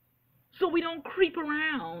 So we don't creep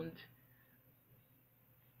around.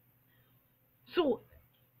 So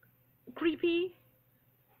creepy,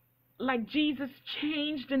 like Jesus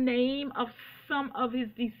changed the name of some of his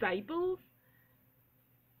disciples.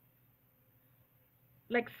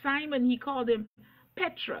 Like Simon, he called him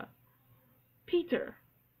Peter.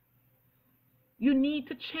 You need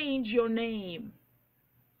to change your name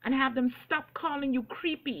and have them stop calling you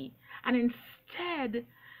creepy and instead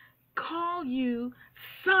call you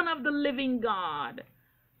Son of the living God,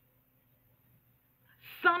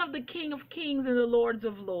 Son of the King of kings and the Lords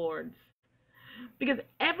of lords. Because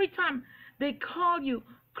every time they call you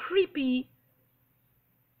creepy,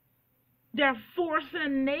 they're forcing a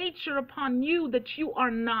nature upon you that you are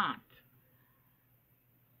not.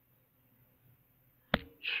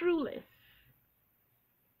 Truly,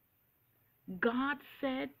 God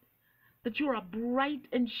said that you're a bright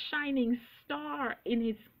and shining star in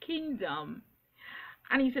his kingdom.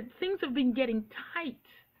 And he said things have been getting tight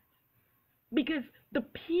because the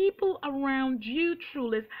people around you,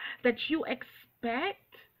 Trulis, that you expect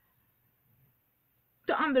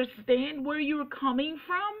to understand where you're coming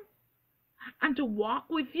from and to walk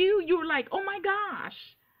with you, you're like, oh my gosh,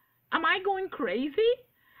 am I going crazy?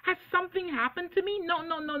 Has something happened to me?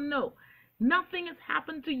 No. Nothing has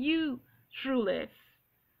happened to you, Trulis.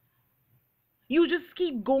 You just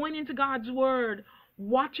keep going into God's word,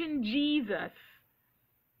 watching Jesus.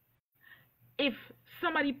 If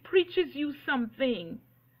somebody preaches you something,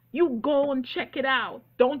 you go and check it out.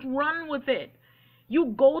 Don't run with it.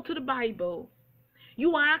 You go to the Bible.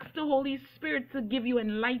 You ask the Holy Spirit to give you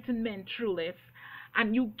enlightenment, Trulis,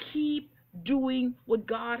 and you keep doing what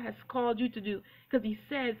God has called you to do, because he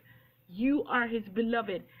says you are his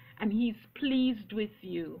beloved and he's pleased with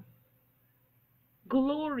you.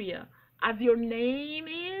 Gloria, as your name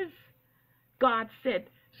is, God said,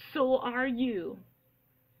 so are you.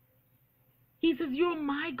 He says, you're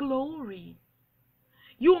my glory.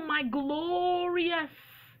 You're my glorious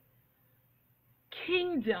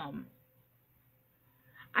kingdom.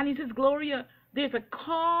 And he says, Gloria, there's a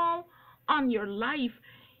call on your life.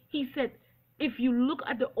 He said, if you look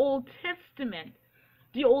at the Old Testament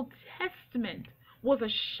was a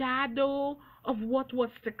shadow of what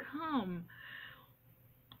was to come.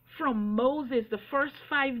 From Moses, the first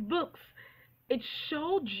 5 books, it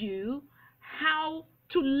showed you how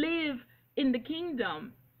to live in the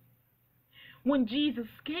kingdom. When Jesus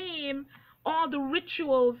came, all the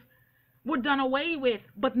rituals were done away with,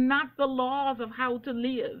 but not the laws of how to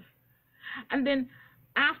live. And then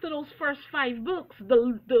after those first 5 books,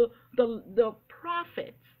 the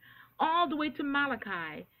prophets, all the way to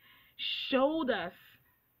Malachi, showed us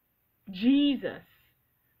Jesus,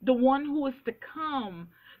 the one who is to come,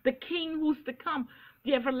 the king who's to come,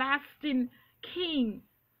 the everlasting king.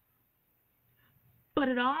 But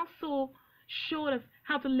it also showed us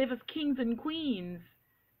how to live as kings and queens.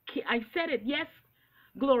 I said it, yes,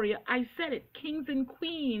 Gloria, I said it, kings and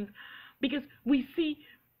queens, because we see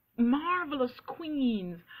marvelous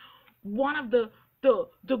queens. One of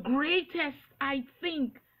the greatest, I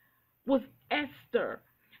think, was Esther.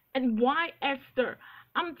 And why Esther?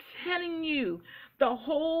 I'm telling you, the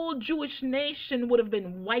whole Jewish nation would have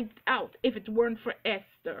been wiped out if it weren't for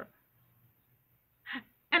Esther.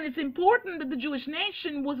 And it's important that the Jewish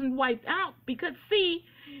nation wasn't wiped out because, see,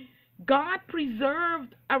 God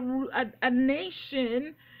preserved a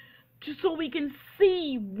nation so we can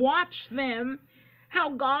see, watch them, how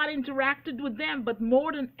God interacted with them, but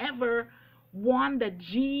more than ever, one that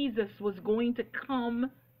Jesus was going to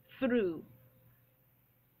come through.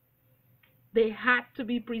 They had to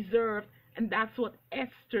be preserved, and that's what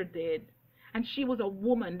Esther did. And she was a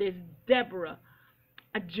woman. There's Deborah,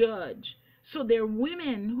 a judge. So there are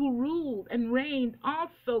women who ruled and reigned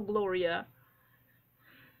also, Gloria.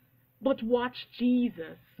 But watch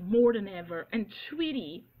Jesus more than ever. And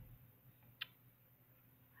Tweety,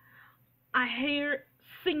 I hear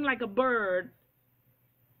sing like a bird.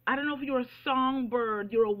 I don't know if you're a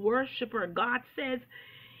songbird, you're a worshiper. God says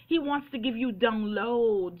He wants to give you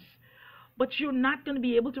downloads, but you're not going to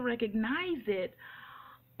be able to recognize it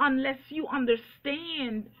unless you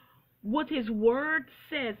understand what His Word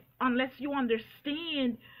says, unless you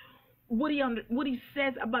understand what he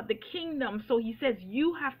says about the kingdom. So He says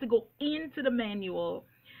you have to go into the manual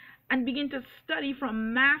and begin to study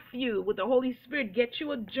from Matthew with the Holy Spirit. Get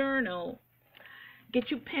you a journal,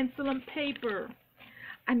 get you pencil and paper,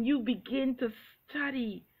 and you begin to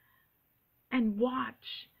study and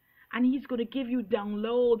watch. And He's going to give you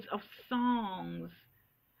downloads of songs.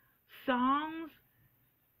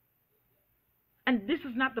 And this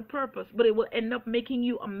is not the purpose, but it will end up making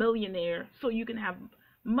you a millionaire so you can have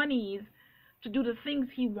monies to do the things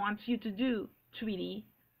He wants you to do, sweetie.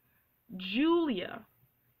 Julia,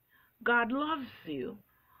 God loves you.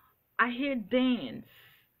 I hear dance.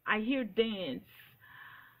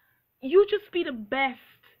 You just be the best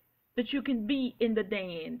that you can be in the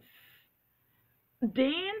dance.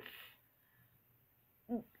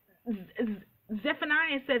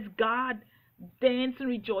 Zephaniah says God dances and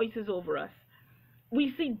rejoices over us.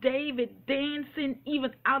 We see David dancing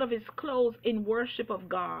even out of his clothes in worship of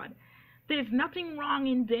God. There's nothing wrong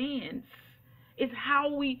in dance. It's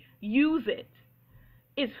how we use it.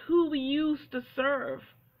 It's who we use to serve.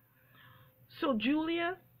 So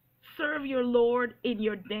Julia, serve your Lord in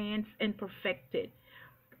your dance and perfect it.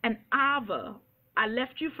 And Ava, I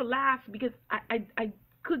left you for last because I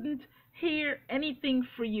couldn't hear anything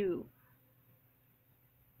for you.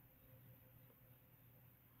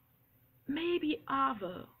 Maybe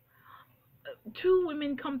Ava. Two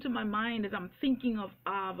women come to my mind as I'm thinking of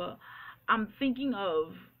Ava. I'm thinking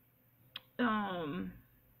of, oh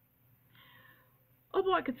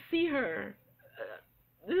boy, I could see her.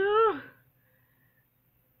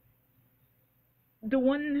 The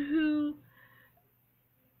one who,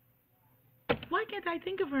 why can't I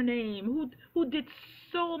think of her name? Who did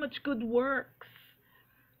so much good works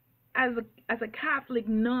as a Catholic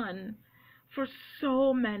nun for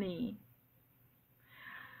so many.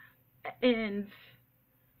 And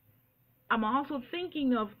I'm also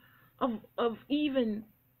thinking of even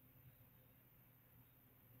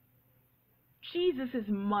Jesus'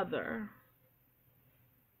 mother.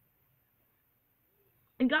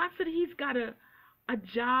 And God said He's got a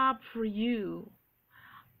job for you.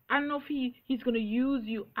 I don't know if He's going to use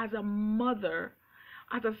you as a mother,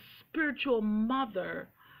 as a spiritual mother,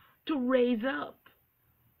 to raise up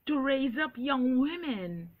young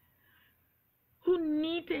women who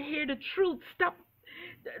need to hear the truth. Stop.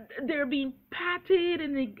 They're being patted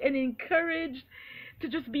and encouraged to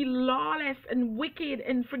just be lawless and wicked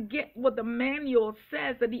and forget what the manual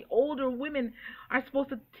says, that the older women are supposed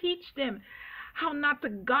to teach them how not to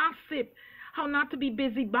gossip, how not to be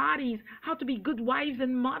busybodies, how to be good wives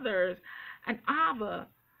and mothers. And Ava,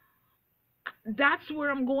 that's where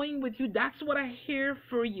I'm going with you. That's what I hear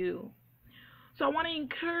for you. So I want to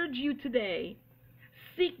encourage you today.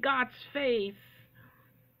 Seek God's face.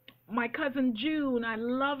 My cousin June, I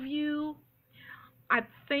love you. I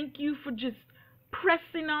thank you for just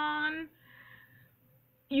pressing on.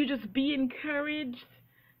 You just be encouraged.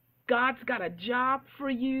 God's got a job for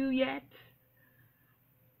you yet.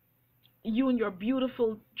 You and your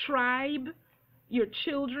beautiful tribe, your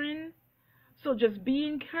children. So just be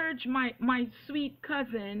encouraged, my sweet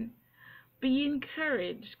cousin. Be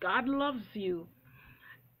encouraged. God loves you.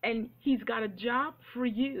 And He's got a job for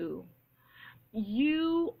you.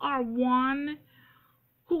 You are one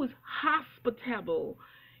who is hospitable.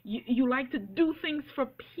 You like to do things for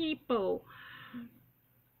people.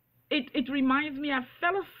 It reminds me, I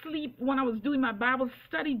fell asleep when I was doing my Bible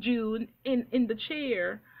study, June, in the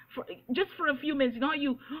chair, just for a few minutes. You know how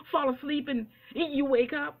you fall asleep and you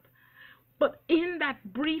wake up? But in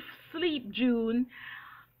that brief sleep, June,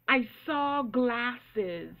 I saw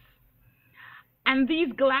glasses. And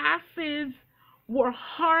these glasses were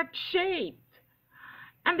heart-shaped.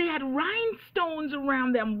 And they had rhinestones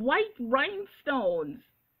around them, white rhinestones.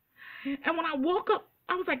 And when I woke up,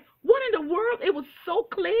 I was like, what in the world? It was so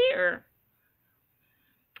clear.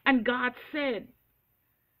 And God said,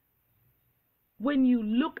 when you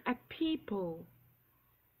look at people,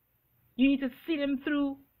 you need to see them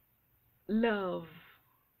through love.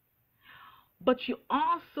 But you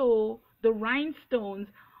also, the rhinestones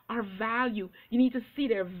are value. You need to see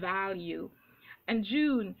their value. And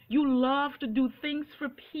June, you love to do things for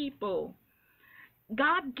people.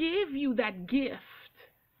 God gave you that gift.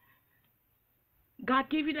 God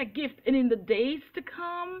gave you that gift. And in the days to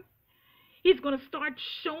come, He's going to start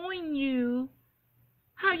showing you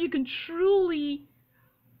how you can truly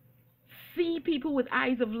see people with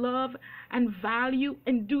eyes of love and value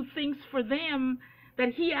and do things for them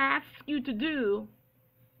that He asks you to do.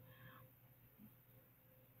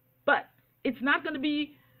 But it's not going to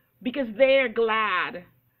be because they're glad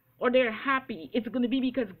or they're happy. It's going to be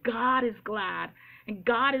because God is glad and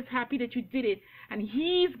God is happy that you did it. And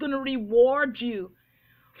He's going to reward you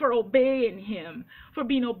for obeying Him, for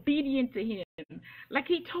being obedient to Him. Like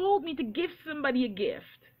He told me to give somebody a gift.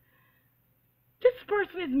 This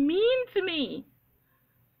person is mean to me.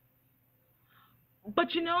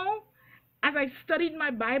 But you know, as I studied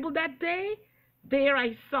my Bible that day, there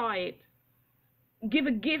I saw it. Give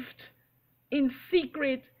a gift in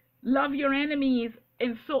secret, love your enemies.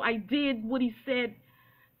 And so I did what He said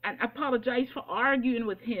and apologize for arguing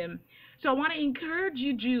with him. So I want to encourage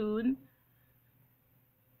you, June.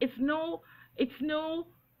 It's no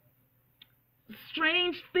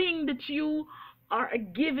strange thing that you are a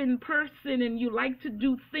given person and you like to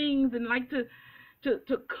do things and like to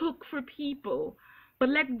cook for people. But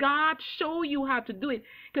let God show you how to do it,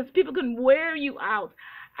 because people can wear you out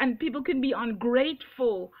and people can be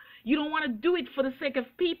ungrateful. You don't want to do it for the sake of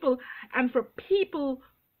people and for people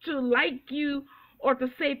to like you or to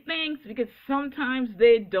say thanks, because sometimes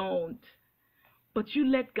they don't. But you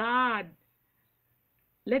let God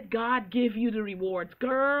give you the rewards.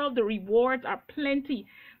 Girl, the rewards are plenty.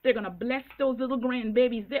 They're going to bless those little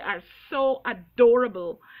grandbabies. They are so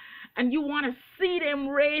adorable. And you want to see them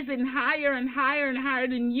raising higher and higher and higher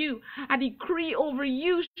than you. I decree over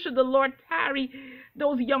you, should the Lord tarry,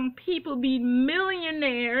 those young people be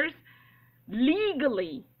millionaires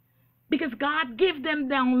legally. Because God gives them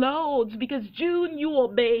downloads. Because, June, you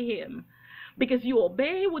obey Him. Because you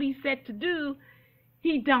obey what He said to do,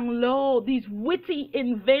 He downloads these witty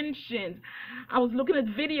inventions. I was looking at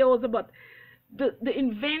videos about the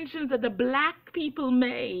inventions that the black people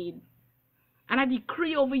made. And I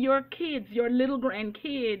decree over your kids, your little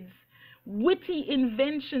grandkids, witty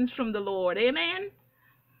inventions from the Lord. Amen?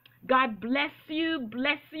 God bless you,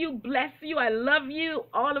 bless you, bless you. I love you,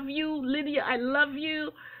 all of you. Lydia, I love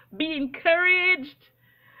you. Be encouraged.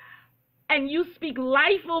 And you speak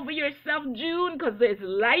life over yourself, June, because there's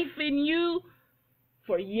life in you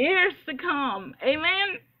for years to come.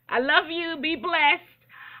 Amen? I love you. Be blessed.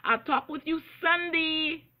 I'll talk with you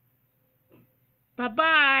Sunday.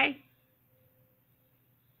 Bye-bye.